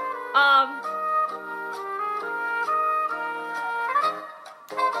 Rachel.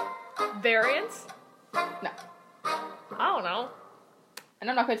 Variants? No. I don't know. And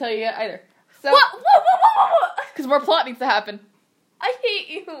I'm not going to tell you yet either. So, What? because more plot needs to happen. I hate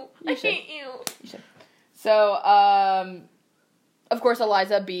you. I should. hate you. You should. So, of course,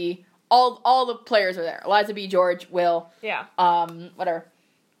 Eliza B. All the players are there. Eliza B., George, Will, Yeah. whatever.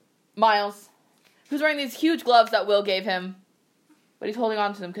 Miles, who's wearing these huge gloves that Will gave him, but he's holding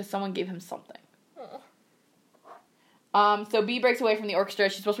on to them because someone gave him something. So B breaks away from the orchestra.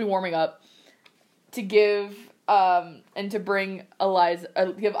 She's supposed to be warming up to give, and to bring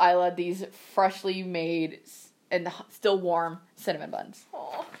give Isla these freshly made and still warm cinnamon buns.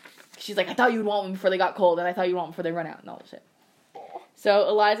 Aww. She's like, I thought you'd want one before they got cold, and I thought you'd want one before they run out, and all this shit. So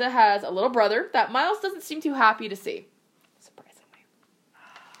Eliza has a little brother that Miles doesn't seem too happy to see. Surprisingly.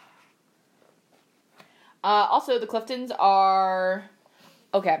 Also, the Cliftons are...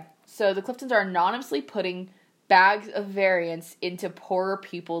 Okay, so the Cliftons are anonymously putting bags of variants into poorer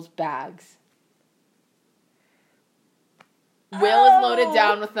people's bags. Will is loaded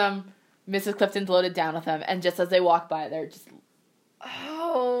down with them. Mrs. Clifton's loaded down with them. And just as they walk by, they're just...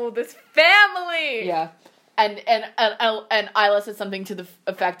 Oh, this family! Yeah. And Isla said something to the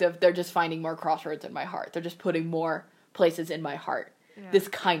effect of, they're just finding more crossroads in my heart. They're just putting more places in my heart. Yeah. This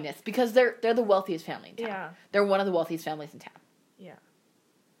kindness. Because they're the wealthiest family in town. Yeah. They're one of the wealthiest families in town. Yeah.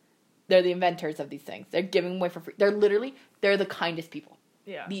 They're the inventors of these things. They're giving away for free. They're the kindest people.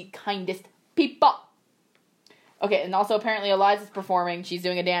 Yeah. The kindest people. Okay, and also apparently Eliza's performing. She's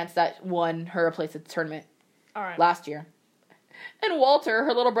doing a dance that won her a place at the tournament last year. And Walter,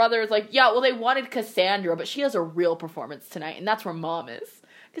 her little brother, is like, yeah, well, they wanted Cassandra, but she has a real performance tonight, and that's where Mom is.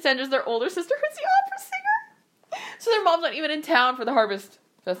 Cassandra's their older sister who's the opera singer. So their mom's not even in town for the Harvest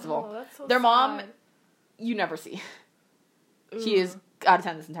Festival. Oh, that's so their sad. mom, you never see. Ooh. She is out of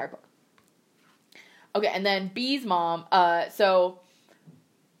town this entire book. Okay, and then B's mom, so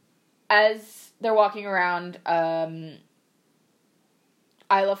as they're walking around, Isla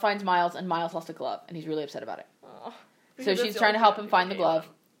finds Miles, and Miles lost a glove, and he's really upset about it. Oh. So she's trying to help him find the glove.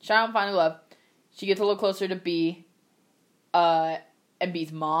 She gets a little closer to B, and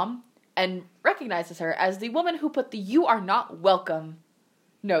B's mom, and recognizes her as the woman who put the "You are not welcome"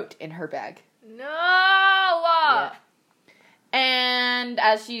 note in her bag. No! Yeah. And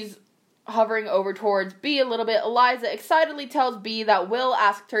as she's hovering over towards B a little bit, Eliza excitedly tells B that Will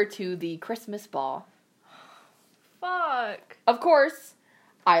asked her to the Christmas ball. Fuck. Of course,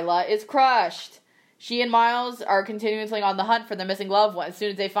 Isla is crushed. She and Miles are continuously on the hunt for the missing glove. As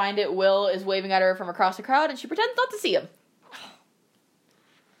soon as they find it, Will is waving at her from across the crowd, and she pretends not to see him.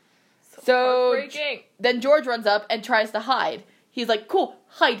 So then George runs up and tries to hide. He's like, cool,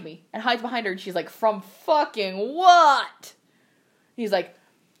 hide me. And hides behind her, and she's like, from fucking what? He's like,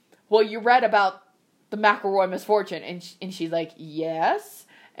 well, you read about the McElroy misfortune. And she's like, yes.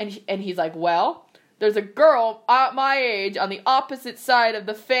 And he's like, well, there's a girl at my age on the opposite side of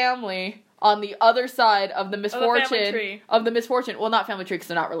the family, on the other side of the misfortune. Of the misfortune. Well, not family tree because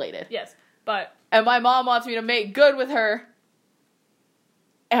they're not related. Yes, but... And my mom wants me to make good with her.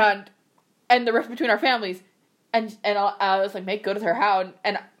 And the rift between our families. And I was like, make good with her, how?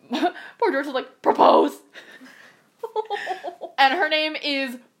 And poor George was like, propose! And her name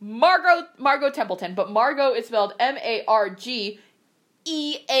is Margot Templeton. But Margot is spelled Margeaux.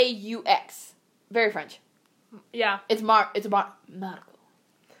 Very French. Yeah. It's Margot.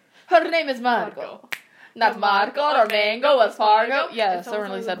 Her name is Margot. Not Marco or Mango, Wells Fargo. Yeah,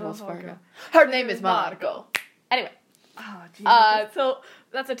 someone really said Wells Fargo. Her name is Margot. Anyway. Oh, Jesus. So,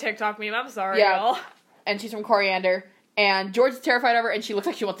 that's a TikTok meme. I'm sorry, y'all. And she's from Coriander. And George is terrified of her, and she looks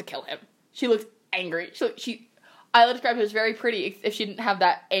like she wants to kill him. She looks angry. Isla described her as very pretty if she didn't have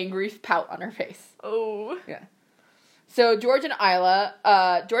that angry pout on her face. Oh. Yeah. So George and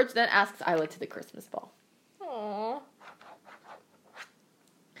Isla, George then asks Isla to the Christmas ball. Aww.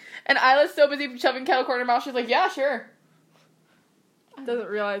 And Isla's so busy shoving kettle corn in her mouth, she's like, yeah, sure. Doesn't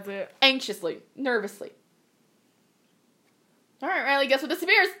realize it. Anxiously, nervously. Alright, Riley, guess what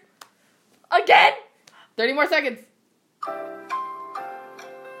disappears? Again? 30 more seconds.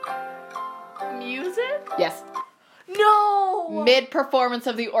 Music? Yes. No! Mid-performance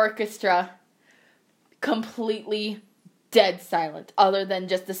of the orchestra, completely dead silent, other than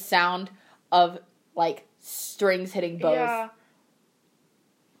just the sound of, like, strings hitting bows. Yeah.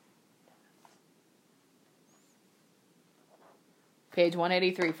 Page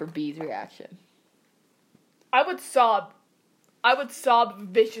 183 for B's reaction. I would sob. I would sob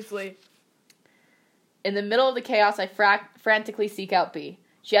viciously. In the middle of the chaos, I frantically seek out B.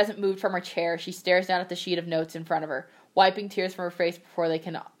 She hasn't moved from her chair. She stares down at the sheet of notes in front of her, wiping tears from her face before they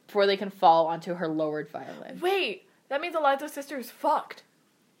can fall onto her lowered violin. Wait, that means Eliza's sister is fucked.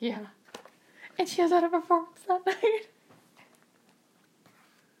 Yeah. And she has had a performance that night.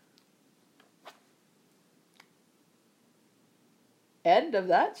 End of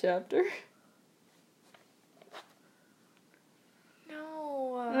that chapter.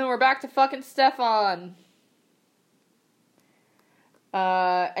 No. And then we're back to fucking Stefan.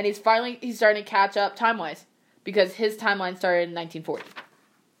 And he's starting to catch up time-wise. Because his timeline started in 1940.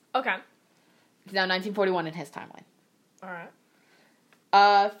 Okay. It's now 1941 in his timeline. Alright.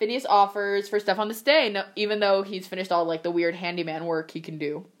 Phineas offers for Stefan to stay, even though he's finished all, like, the weird handyman work he can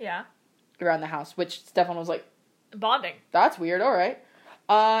do. Yeah. Around the house, which Stefan was like, Bonding. that's weird, alright.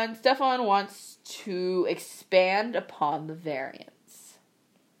 And Stefan wants to expand upon the variants.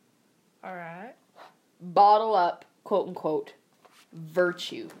 Alright. Bottle up, quote-unquote,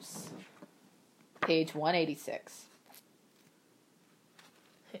 virtues. Page 186.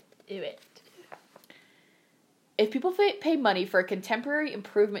 Do it. If people pay money for a contemporary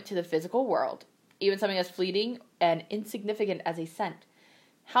improvement to the physical world, even something as fleeting and insignificant as a cent,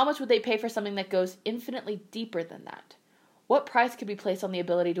 how much would they pay for something that goes infinitely deeper than that? What price could be placed on the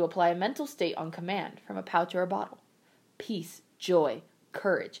ability to apply a mental state on command from a pouch or a bottle? Peace, joy,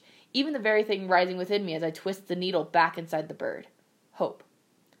 courage, even the very thing rising within me as I twist the needle back inside the bird. Hope.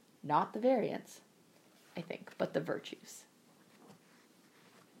 Not the variants, I think, but the virtues.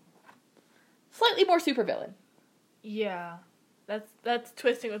 Slightly more supervillain. Yeah. That's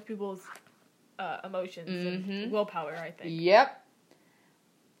twisting with people's emotions and willpower, I think. Yep.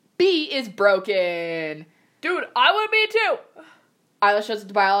 B is broken. Dude, I would be too! Isla shows up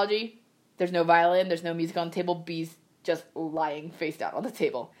to biology. There's no violin. There's no music on the table. B's just lying face down on the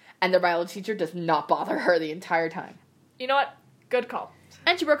table. And their biology teacher does not bother her the entire time. You know what? Good call.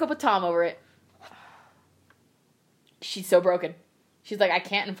 And she broke up with Tom over it. She's so broken. She's like, I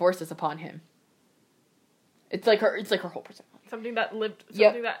can't enforce this upon him. It's like her whole personality. Something that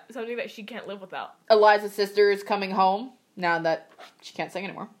she can't live without. Eliza's sister is coming home now that she can't sing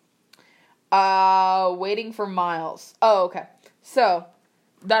anymore. Waiting for Miles. Oh, okay. So,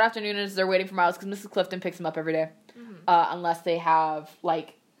 that afternoon is they're waiting for Miles because Mrs. Clifton picks him up every day. Mm-hmm. Unless they have,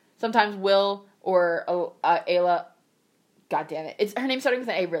 like, sometimes Will or Ayla, god damn it. Her name starting with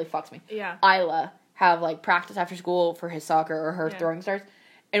an A really fucks me. Yeah. Isla have, like, practice after school for his soccer or her throwing stars,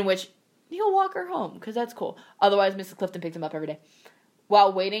 in which he'll walk her home, because that's cool. Otherwise, Mrs. Clifton picks him up every day.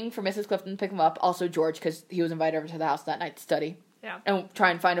 While waiting for Mrs. Clifton to pick him up, also George, because he was invited over to the house that night to study. Yeah. And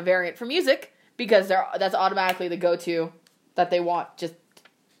try and find a variant for music, because that's automatically the go-to that they want, just,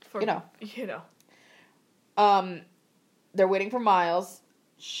 you know. They're waiting for Miles.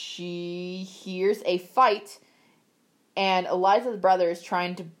 She hears a fight, and Eliza's brother is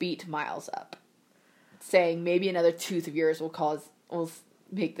trying to beat Miles up, saying maybe another tooth of yours will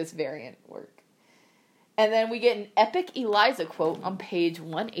make this variant work. And then we get an epic Eliza quote on page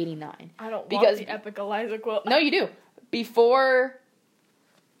 189. I don't want the epic Eliza quote. No, you do. Before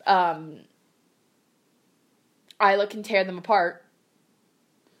Isla can tear them apart,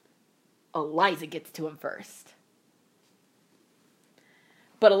 Eliza gets to him first.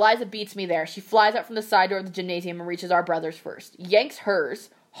 But Eliza beats me there. She flies out from the side door of the gymnasium and reaches our brother's first. Yanks hers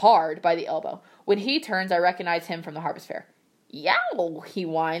hard by the elbow. When he turns, I recognize him from the Harvest Fair. Yow, he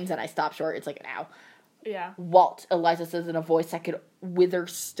whines, and I stop short. It's like an ow. Yeah. Walt, Eliza says in a voice that could wither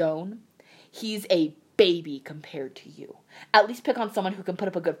stone. He's a baby compared to you. At least pick on someone who can put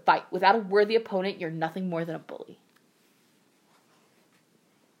up a good fight. Without a worthy opponent, you're nothing more than a bully.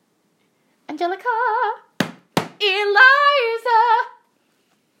 Angelica, Eliza.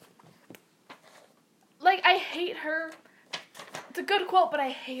 Like, I hate her. It's a good quote, but I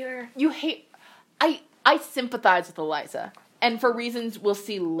hate her. You hate... I sympathize with Eliza. And for reasons we'll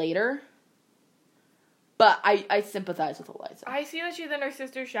see later. But I sympathize with Eliza. I see that she's in her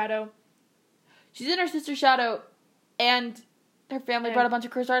sister's shadow. She's in her sister's shadow, and her family brought a bunch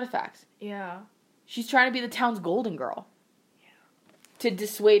of cursed artifacts. Yeah. She's trying to be the town's golden girl. Yeah. To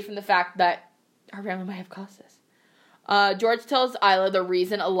dissuade from the fact that her family might have caused this. George tells Isla the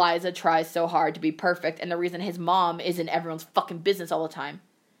reason Eliza tries so hard to be perfect, and the reason his mom is in everyone's fucking business all the time.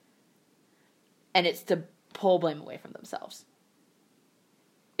 And it's to pull blame away from themselves.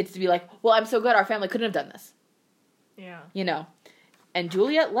 It's to be like, well, I'm so good, our family couldn't have done this. Yeah. You know. And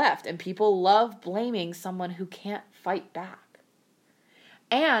Juliet left, and people love blaming someone who can't fight back.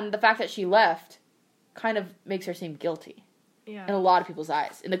 And the fact that she left kind of makes her seem guilty. Yeah. In a lot of people's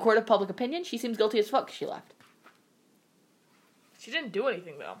eyes. In the court of public opinion, she seems guilty as fuck 'cause she left. She didn't do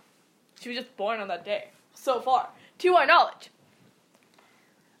anything, though. She was just born on that day. So far. To our knowledge.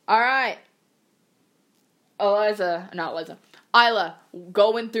 Alright. Isla,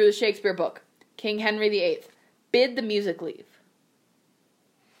 going through the Shakespeare book. King Henry VIII. Bid the music leave.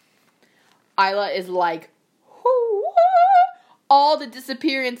 Isla is like, all the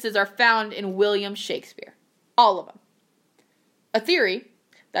disappearances are found in William Shakespeare. All of them. A theory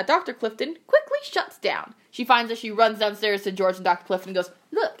that Dr. Clifton quickly shuts down. She finds that she runs downstairs to George and Dr. Clifton and goes,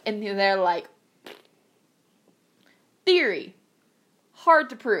 look, and they're like, theory. Hard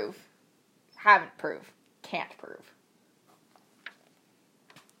to prove. Haven't proved. Can't prove.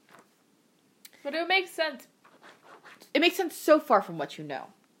 But it makes sense. It makes sense so far from what you know.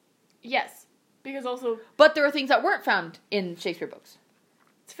 Yes. Because also... But there are things that weren't found in Shakespeare books.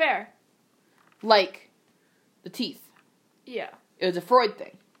 It's fair. Like the teeth. Yeah. It was a Freud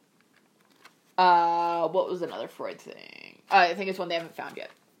thing. What was another Freud thing? I think it's one they haven't found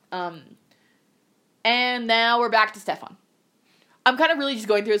yet. And now we're back to Stefan. I'm kind of really just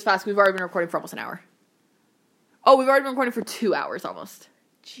going through this fast. We've already been recording for almost an hour. Oh, we've already been recording for 2 hours almost.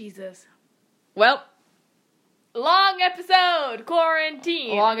 Jesus. Well. Long episode.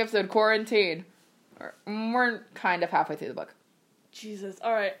 Quarantine. Long episode. Quarantine. We're kind of halfway through the book. Jesus.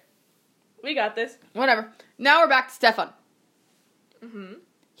 All right. We got this. Whatever. Now we're back to Stefan. Mm-hmm.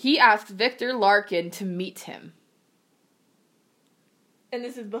 He asks Victor Larkin to meet him. And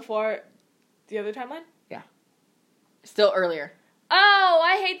this is before the other timeline? Yeah. Still earlier. Oh,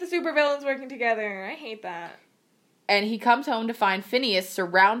 I hate the supervillains working together. I hate that. And he comes home to find Phineas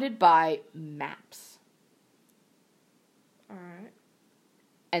surrounded by maps. Alright.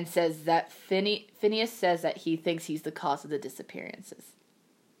 And says that Phineas says that he thinks he's the cause of the disappearances.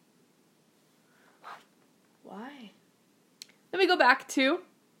 Why? Then we go back to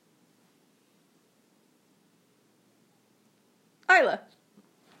Isla.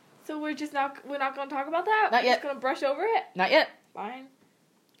 So we're not going to talk about that? Not we're yet. just going to brush over it? Not yet. Fine.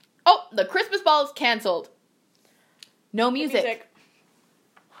 Oh, the Christmas ball is canceled. No music.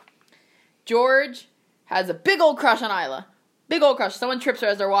 George has a big old crush on Isla. Big old crush. Someone trips her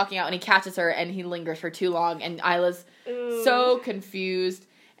as they're walking out and he catches her and he lingers for too long and Isla's so confused.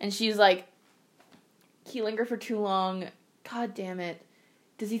 And she's like, he lingered for too long. God damn it.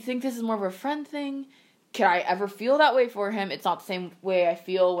 Does he think this is more of a friend thing? Could I ever feel that way for him? It's not the same way I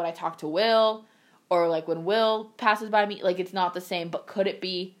feel when I talk to Will or like when Will passes by me. Like it's not the same, but could it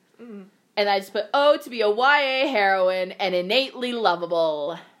be? Mm-hmm. And I just put, oh, to be a YA heroine and innately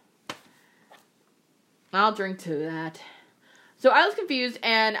lovable. I'll drink to that. So Isla's confused,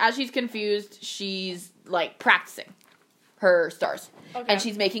 and as she's confused, she's, like, practicing her stars. Okay. And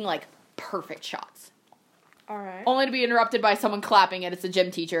she's making, like, perfect shots. Alright. Only to be interrupted by someone clapping, and it's a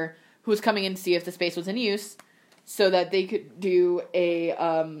gym teacher who's coming in to see if the space was in use so that they could do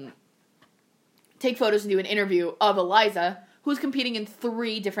take photos and do an interview of Eliza, who's competing in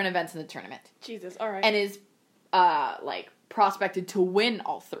 3 different events in the tournament. Jesus, alright. And is, prospected to win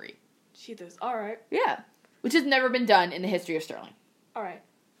all 3. Jesus, alright. Yeah. Which has never been done in the history of Sterling. Alright.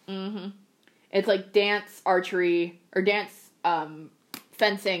 Mm-hmm. It's like dance, archery, or dance,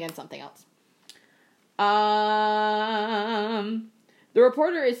 fencing, and something else. The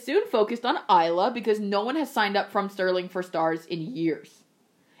reporter is soon focused on Isla because no one has signed up from Sterling for stars in years.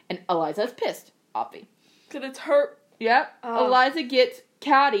 And Eliza is pissed, obvi. Because it's her... Yep. Eliza gets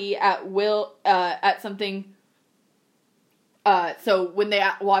catty at at something... So when they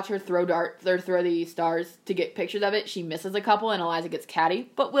watch her throw darts or throw the stars to get pictures of it, she misses a couple and Eliza gets catty.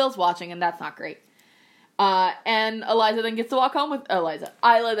 But Will's watching and that's not great. And Eliza then gets to walk home with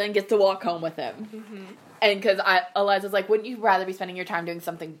Isla then gets to walk home with him. Mm-hmm. And because Eliza's like, wouldn't you rather be spending your time doing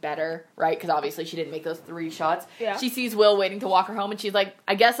something better, right? Because obviously she didn't make those 3 shots. Yeah. She sees Will waiting to walk her home, and she's like,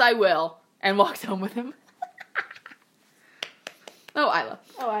 I guess I will, and walks home with him. Isla.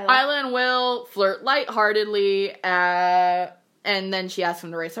 Isla and Will flirt lightheartedly, and then she asks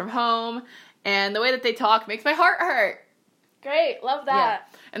him to race her home, and the way that they talk makes my heart hurt. Great, love that.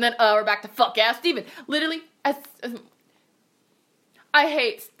 Yeah. And then we're back to fuck-ass Steven. Literally, I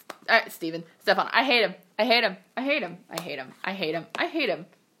hate Steven. Stefan, I hate him. I hate him. I hate him. I hate him. I hate him. I hate him.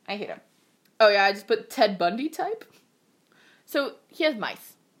 I hate him. Oh yeah, I just put Ted Bundy type. So, he has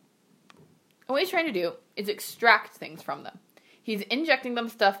mice. And what he's trying to do is extract things from them. He's injecting them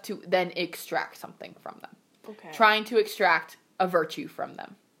stuff to then extract something from them. Okay. Trying to extract a virtue from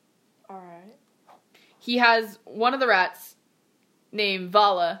them. Alright. He has one of the rats named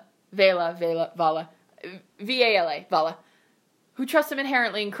Vala, Vala, who trusts him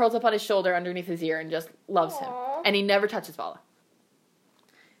inherently and curls up on his shoulder underneath his ear and just loves him. And he never touches Vala.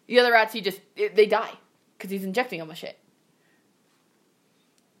 The other rats, they die because he's injecting them with shit.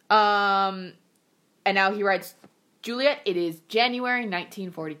 And now he writes Juliet. It is January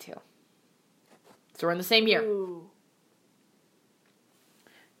 1942. So we're in the same year. Ooh.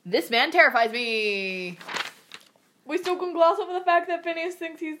 This man terrifies me. We still can gloss over the fact that Phineas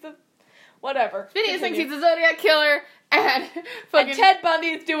thinks he's the... Whatever. Phineas thinks he's a Zodiac killer, and fucking... And Ted Bundy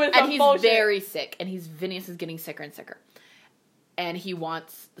is doing some bullshit. And he's very sick, and Phineas is getting sicker and sicker. And he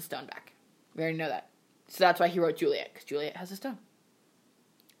wants the stone back. We already know that. So that's why he wrote Juliet, because Juliet has a stone.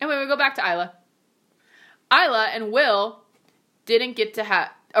 And when we go back to Isla and Will didn't get to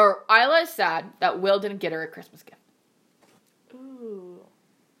have... Or Isla is sad that Will didn't get her a Christmas gift. Ooh.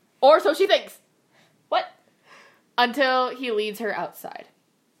 Or so she thinks. What? Until he leads her outside.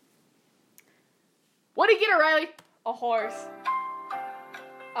 What did he get her, Riley? A horse.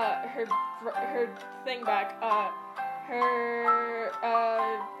 Her thing back. Her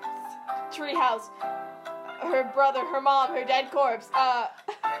tree house. Her brother, her mom, her dead corpse. Alright,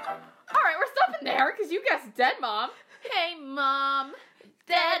 we're stopping there, because you guessed dead mom. Hey, Mom.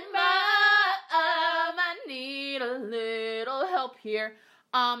 Dead Mom. I need a little help here.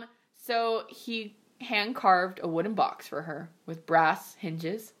 So he hand-carved a wooden box for her with brass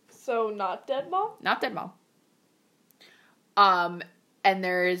hinges. So not dead mom? Not dead mom. And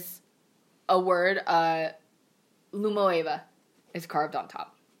there's a word, Lumoeva is carved on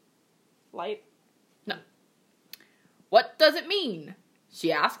top. Light? No. What does it mean?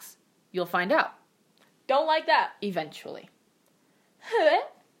 She asks. You'll find out. Don't like that. Eventually.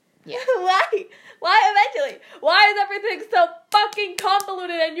 Yeah. Why eventually? Why is everything so fucking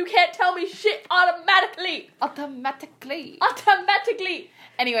convoluted and you can't tell me shit automatically? Automatically.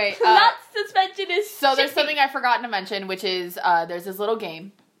 Anyway. Plot suspension is So there's something I've forgotten to mention, which is there's this little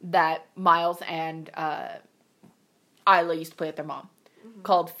game that Miles and Isla used to play with their mom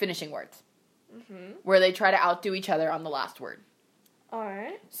called Finishing Words. Mm-hmm. Where they try to outdo each other on the last word.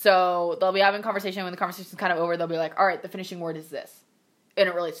 Alright. So they'll be having a conversation. When the conversation's kind of over, they'll be like, alright, the finishing word is this. And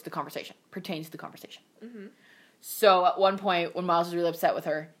it relates to the conversation. Pertains to the conversation. Mm-hmm. So at one point, when Miles is really upset with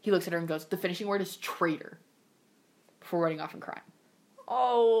her, he looks at her and goes, the finishing word is traitor. Before running off and crying.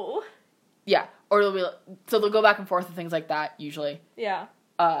 Oh. Yeah. Or they'll go back and forth and things like that, usually. Yeah.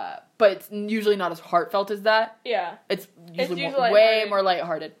 But it's usually not as heartfelt as that. Yeah. It's usually lighthearted. way more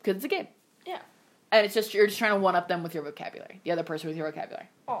lighthearted. Because it's a game. Yeah. And it's just, you're just trying to one-up them with your vocabulary. The other person with your vocabulary.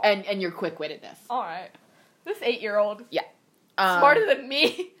 Oh. And your quick-wittedness. Alright. This 8-year-old. Yeah. Smarter than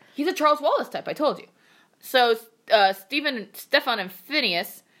me. He's a Charles Wallace type, I told you. So, Stefan and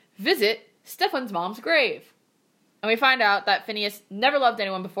Phineas visit Stefan's mom's grave. And we find out that Phineas never loved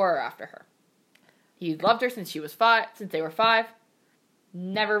anyone before or after her. He loved her since they were 5.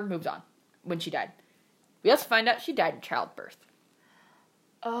 Never moved on when she died. We also find out she died in childbirth.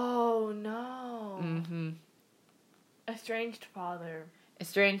 Oh, no. Mm-hmm. Estranged father,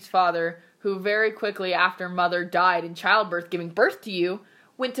 who very quickly after mother died in childbirth, giving birth to you,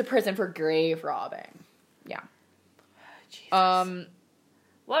 went to prison for grave robbing. Yeah. Jesus.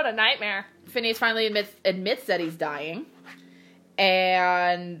 What a nightmare. Phineas finally admits that he's dying,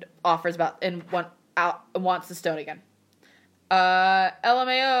 and wants the stone again.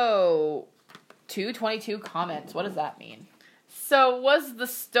 LMAO 222 comments. What does that mean? So was the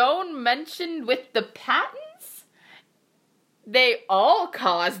stone mentioned with the patents? They all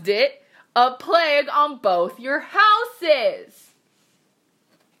caused it. A plague on both your houses.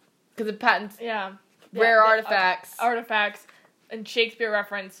 Because the patents. Yeah. Rare artifacts. Artifacts. And Shakespeare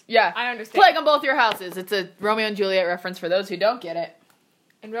reference. Yeah. I understand. Plague on both your houses. It's a Romeo and Juliet reference for those who don't get it.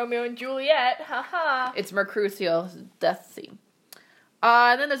 And Romeo and Juliet, haha. It's Mercutio's death scene.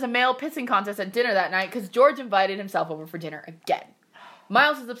 And then there's a male pissing contest at dinner that night because George invited himself over for dinner again.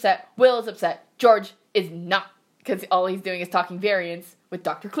 Miles is upset. Will is upset. George is not, because all he's doing is talking variants with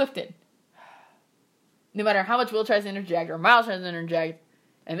Dr. Clifton. No matter how much Will tries to interject or Miles tries to interject,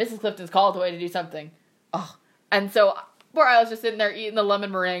 and Mrs. Clifton's called away to do something. Oh. And so poor Isla's just sitting there eating the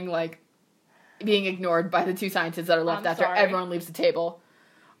lemon meringue, like, being ignored by the two scientists that are left after everyone leaves the table.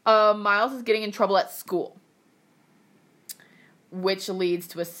 Miles is getting in trouble at school, which leads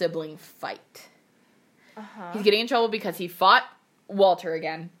to a sibling fight. Uh-huh. He's getting in trouble because he fought Walter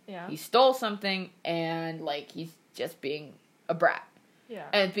again. Yeah. He stole something, and, like, he's just being a brat. Yeah.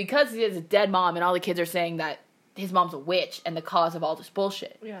 And it's because he has a dead mom, and all the kids are saying that his mom's a witch and the cause of all this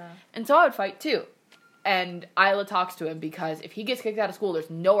bullshit. Yeah. And so I would fight, too. And Isla talks to him because if he gets kicked out of school, there's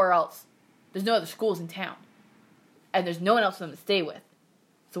nowhere else. There's no other schools in town. And there's no one else for them to stay with.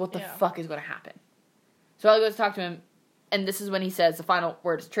 So what the fuck is going to happen? So Isla goes to talk to him, and this is when he says the final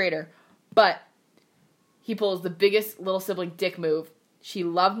word is traitor. But he pulls the biggest little sibling dick move. She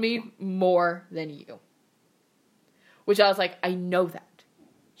loved me more than you. Which I was like, I know that.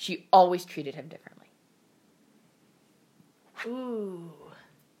 She always treated him differently. Ooh.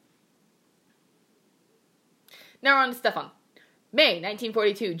 Now we're on to Stefan. May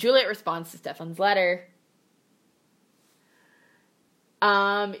 1942. Juliet responds to Stefan's letter.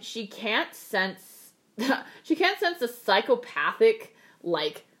 She can't sense the psychopathic,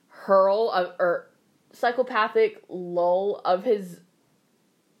 like, hurl of, or psychopathic lull of his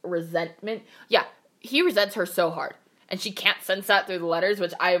resentment. Yeah, he resents her so hard. And she can't sense that through the letters,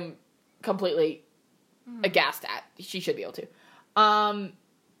 which I am completely aghast at. She should be able to.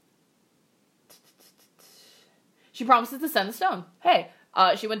 She promises to send the stone. Hey,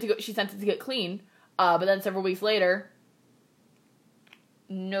 she sent it to get clean, but then several weeks later,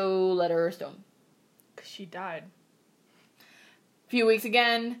 no letter or stone. 'Cause she died. A few weeks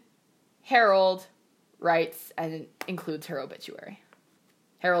again, Harold writes and includes her obituary.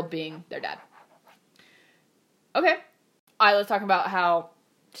 Harold being their dad. Okay. Isla's talking about how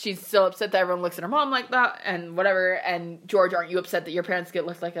she's still upset that everyone looks at her mom like that, and whatever, and George, aren't you upset that your parents get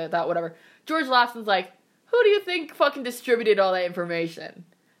looked like that, whatever. George laughs and's like, who do you think fucking distributed all that information?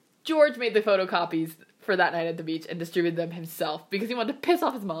 George made the photocopies for that night at the beach and distributed them himself because he wanted to piss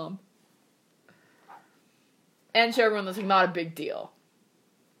off his mom. And show everyone this is not a big deal.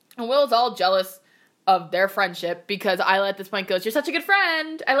 And Will's all jealous of their friendship because Isla at this point goes, you're such a good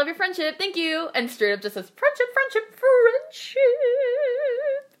friend. I love your friendship. Thank you. And straight up just says, friendship.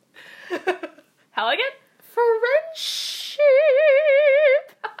 How again? Friendship.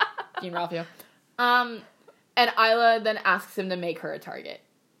 Dean Ralphio. And Isla then asks him to make her a target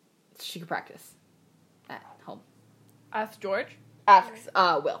so she can practice at home. Ask George? Asks,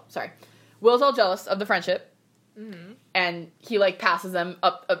 Will. Sorry. Will's all jealous of the friendship. Mm-hmm. And he, like, passes them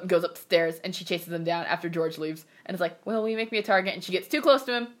up, goes upstairs, and she chases them down after George leaves. And is like, well, will you make me a target? And she gets too close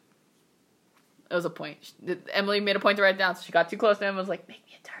to him. It was a point. Emily made a point to write it down, so she got too close to him and was like, make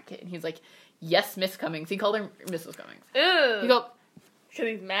me a target. And he's like, yes, Miss Cummings. He called her Mrs. Cummings. Ew. He called... Because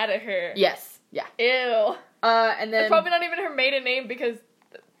he's mad at her. Yes. Yeah. Ew. And then... It's probably not even her maiden name because...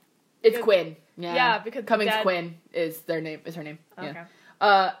 It's Quinn. Yeah. Yeah, because Cummings Quinn is her name. Okay.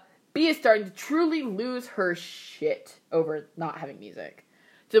 Yeah. B is starting to truly lose her shit over not having music.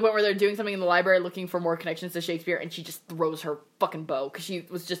 To the point where they're doing something in the library looking for more connections to Shakespeare, and she just throws her fucking bow. Because she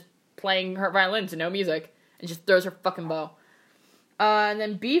was just playing her violin to no music, and just throws her fucking bow. And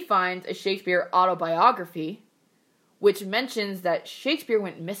then B finds a Shakespeare autobiography, which mentions that Shakespeare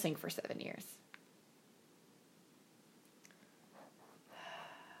went missing for 7 years.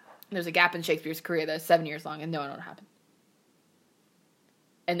 There's a gap in Shakespeare's career that's 7 years long, and no one knows what happened.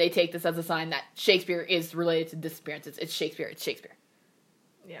 And they take this as a sign that Shakespeare is related to disappearances. It's Shakespeare.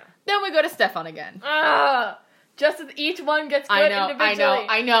 Yeah. Then we go to Stefan again. Just as each one gets good individually.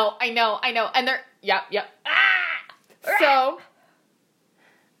 I know. And they're... Yep. So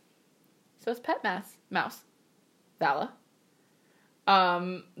it's Pet Mouse. Vala.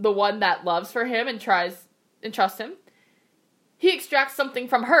 The one that loves for him and tries and trusts him. He extracts something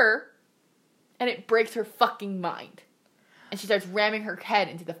from her, and it breaks her fucking mind. And she starts ramming her head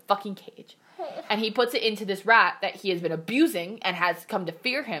into the fucking cage. And he puts it into this rat that he has been abusing and has come to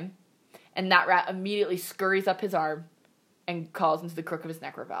fear him. And that rat immediately scurries up his arm and calls into the crook of his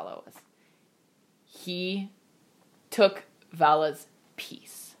neck where Vala was. He took Vala's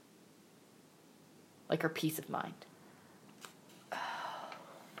peace. Like her peace of mind.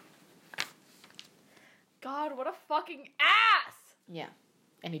 God, what a fucking ass! Yeah.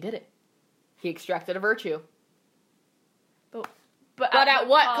 And he did it. He extracted a virtue. But But at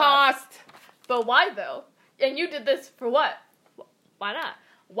what cost? But why though? And you did this for what? Why not?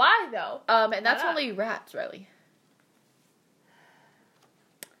 Why though? And that's only rats, Riley.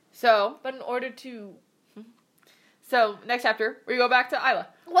 So, But in order to... next chapter, we go back to Isla.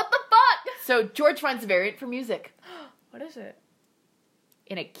 What the fuck? So, George finds a variant for music What is it?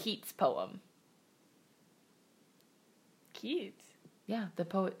 in a Keats poem. Keats. Yeah, the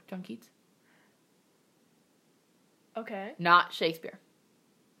poet John Keats. Okay. Not Shakespeare.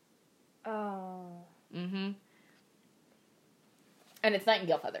 Oh. Mm-hmm. And it's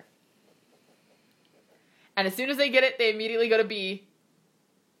Nightingale Feather. And as soon as they get it, they immediately go to B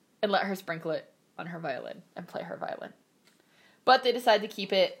and let her sprinkle it on her violin and play her violin. But they decide to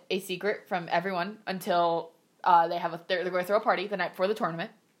keep it a secret from everyone until they're going to throw a party the night before the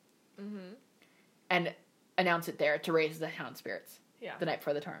tournament. Mm-hmm. And announce it there to raise the town spirits. Yeah. The night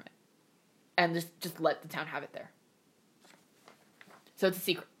before the tournament. And just let the town have it there. So it's a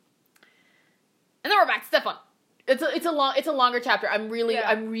secret. And then we're back to Stefan. It's a longer chapter.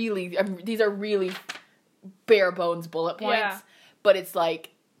 These are really bare bones bullet points. Yeah. But it's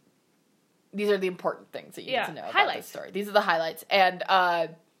like, these are the important things that you need to know about this story. These are the highlights. And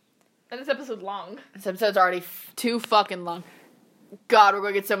this episode's long. This episode's already too fucking long. God, we're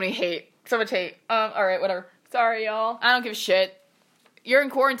going to get so much hate. Alright, whatever. Sorry, y'all. I don't give a shit. You're in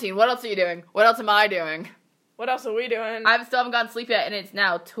quarantine. What else are you doing? What else am I doing? What else are we doing? I still haven't gone to sleep yet, and it's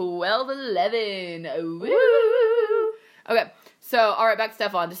now 12:11. Woo! Okay, so, alright, back to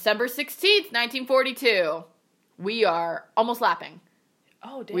Stefan. December 16th, 1942. We are almost lapping.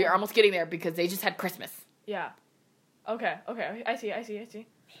 Oh, damn. We are almost getting there because they just had Christmas. Yeah. Okay. I see.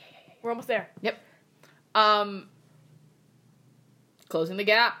 We're almost there. Yep. Closing the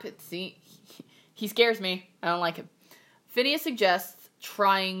gap. He scares me. I don't like him. Phineas suggests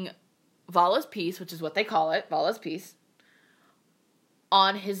trying Vala's piece, which is what they call it, Vala's piece,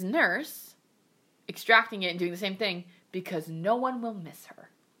 on his nurse, extracting it and doing the same thing, because no one will miss her.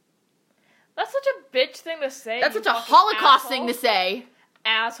 That's such a bitch thing to say. That's such a Holocaust thing to say.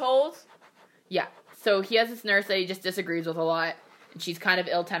 Assholes. Yeah. So he has this nurse that he just disagrees with a lot, and she's kind of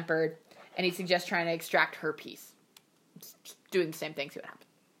ill-tempered, and he suggests trying to extract her piece. Just doing the same thing, see what happens.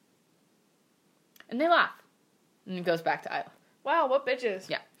 And they laugh. And it goes back to Isla. Wow, what bitches.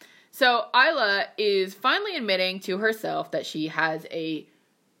 Yeah. So Isla is finally admitting to herself that she has a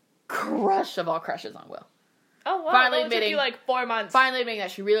crush of all crushes on Will. Oh, wow. Finally It took admitting- you like 4 months. Finally admitting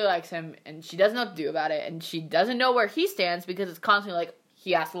that she really likes him, and she doesn't know what to do about it, and she doesn't know where he stands because it's constantly like,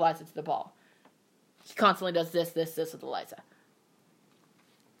 he asks Eliza to the ball. He constantly does this with Eliza.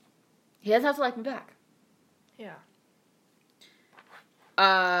 He doesn't have to like me back. Yeah.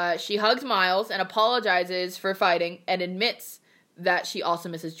 She hugs Miles and apologizes for fighting and admits that she also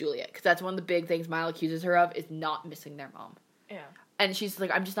misses Juliet. Because that's one of the big things Miles accuses her of, is not missing their mom. Yeah. And she's like,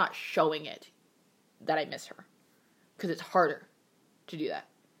 I'm just not showing it that I miss her. Because it's harder to do that.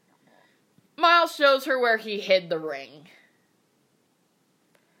 Miles shows her where he hid the ring.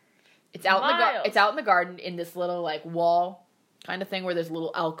 It's out in the garden in this little like wall kind of thing where there's a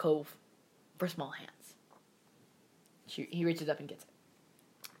little alcove for small hands. He reaches up and gets it.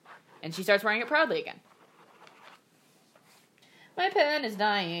 And she starts wearing it proudly again. My pen is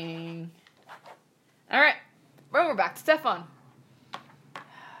dying. Alright. We're back to Stefan.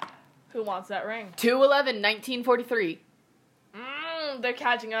 Who wants that ring? 2/11/1943. They're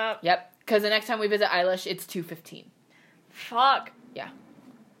catching up. Yep. Because the next time we visit Eilish, it's 2/15. Fuck. Yeah.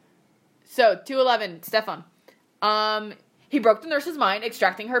 So, 2/11, Stefan. He broke the nurse's mind,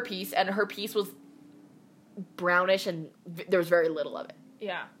 extracting her piece, and her piece was brownish and there was very little of it.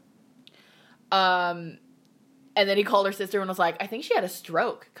 Yeah. And then he called her sister and was like, I think she had a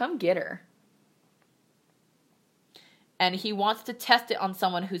stroke. Come get her. And he wants to test it on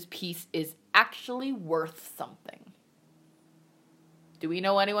someone whose piece is actually worth something. Do we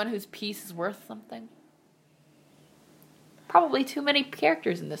know anyone whose piece is worth something? Probably too many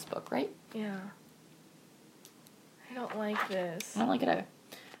characters in this book, right? Yeah. I don't like this. I don't like it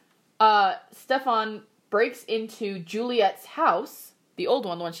either. Stefan breaks into Juliet's house, the old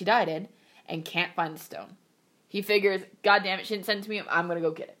one, the one she died in, and can't find the stone. He figures, God damn it, she didn't send it to me, I'm gonna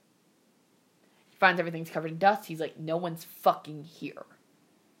go get it. He finds everything's covered in dust, he's like, no one's fucking here.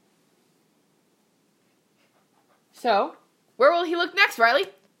 So, where will he look next, Riley?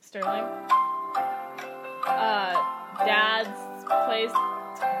 Sterling. Dad's place,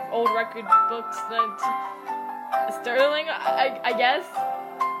 old record books, Sterling, I guess.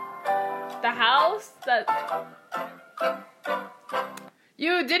 The house that...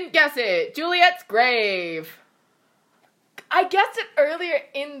 You didn't guess it. Juliet's grave. I guessed it earlier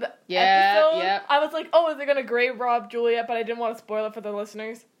in the episode. Yep. I was like, oh, is it gonna grave rob Juliet? But I didn't want to spoil it for the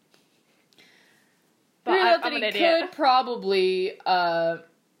listeners. But I'm an idiot. Could probably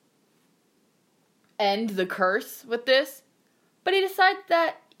end the curse with this, but he decides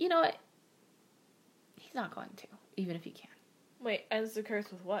that, you know what, he's not going to, even if he can. Wait, ends the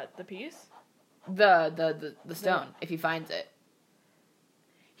curse with what? The piece? The stone, if he finds it.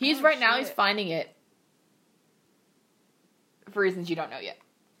 He's now he's finding it for reasons you don't know yet.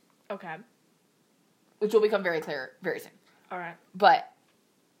 Okay. Which will become very clear very soon. Alright. But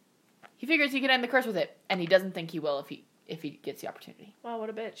he figures he can end the curse with it, and he doesn't think he will if he gets the opportunity. Wow, what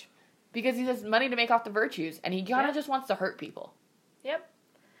a bitch. Because he has money to make off the virtues, and he kind of just wants to hurt people. Yep.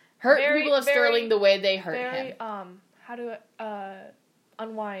 Hurt people of Sterling the way they hurt him. How to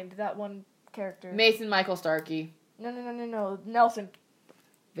unwind that one character. Mason Michael Starkey. No. Nelson.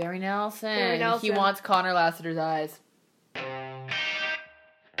 Barry Nelson. He wants Connor Lassiter's eyes.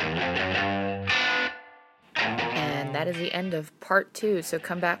 And that is the end of part 2. So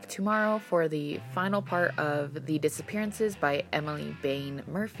come back tomorrow for the final part of The Disappearances by Emily Bain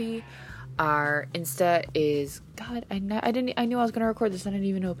Murphy. Our Insta is, God, I knew I was going to record this and I didn't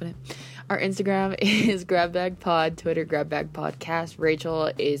even open it. Our Instagram is GrabBagPod, Twitter GrabBagPodcast.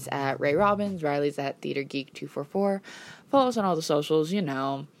 Rachel is at Ray Robbins. Riley's at TheaterGeek244. Follow us on all the socials, you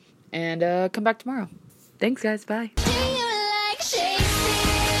know. And come back tomorrow. Thanks, guys. Bye.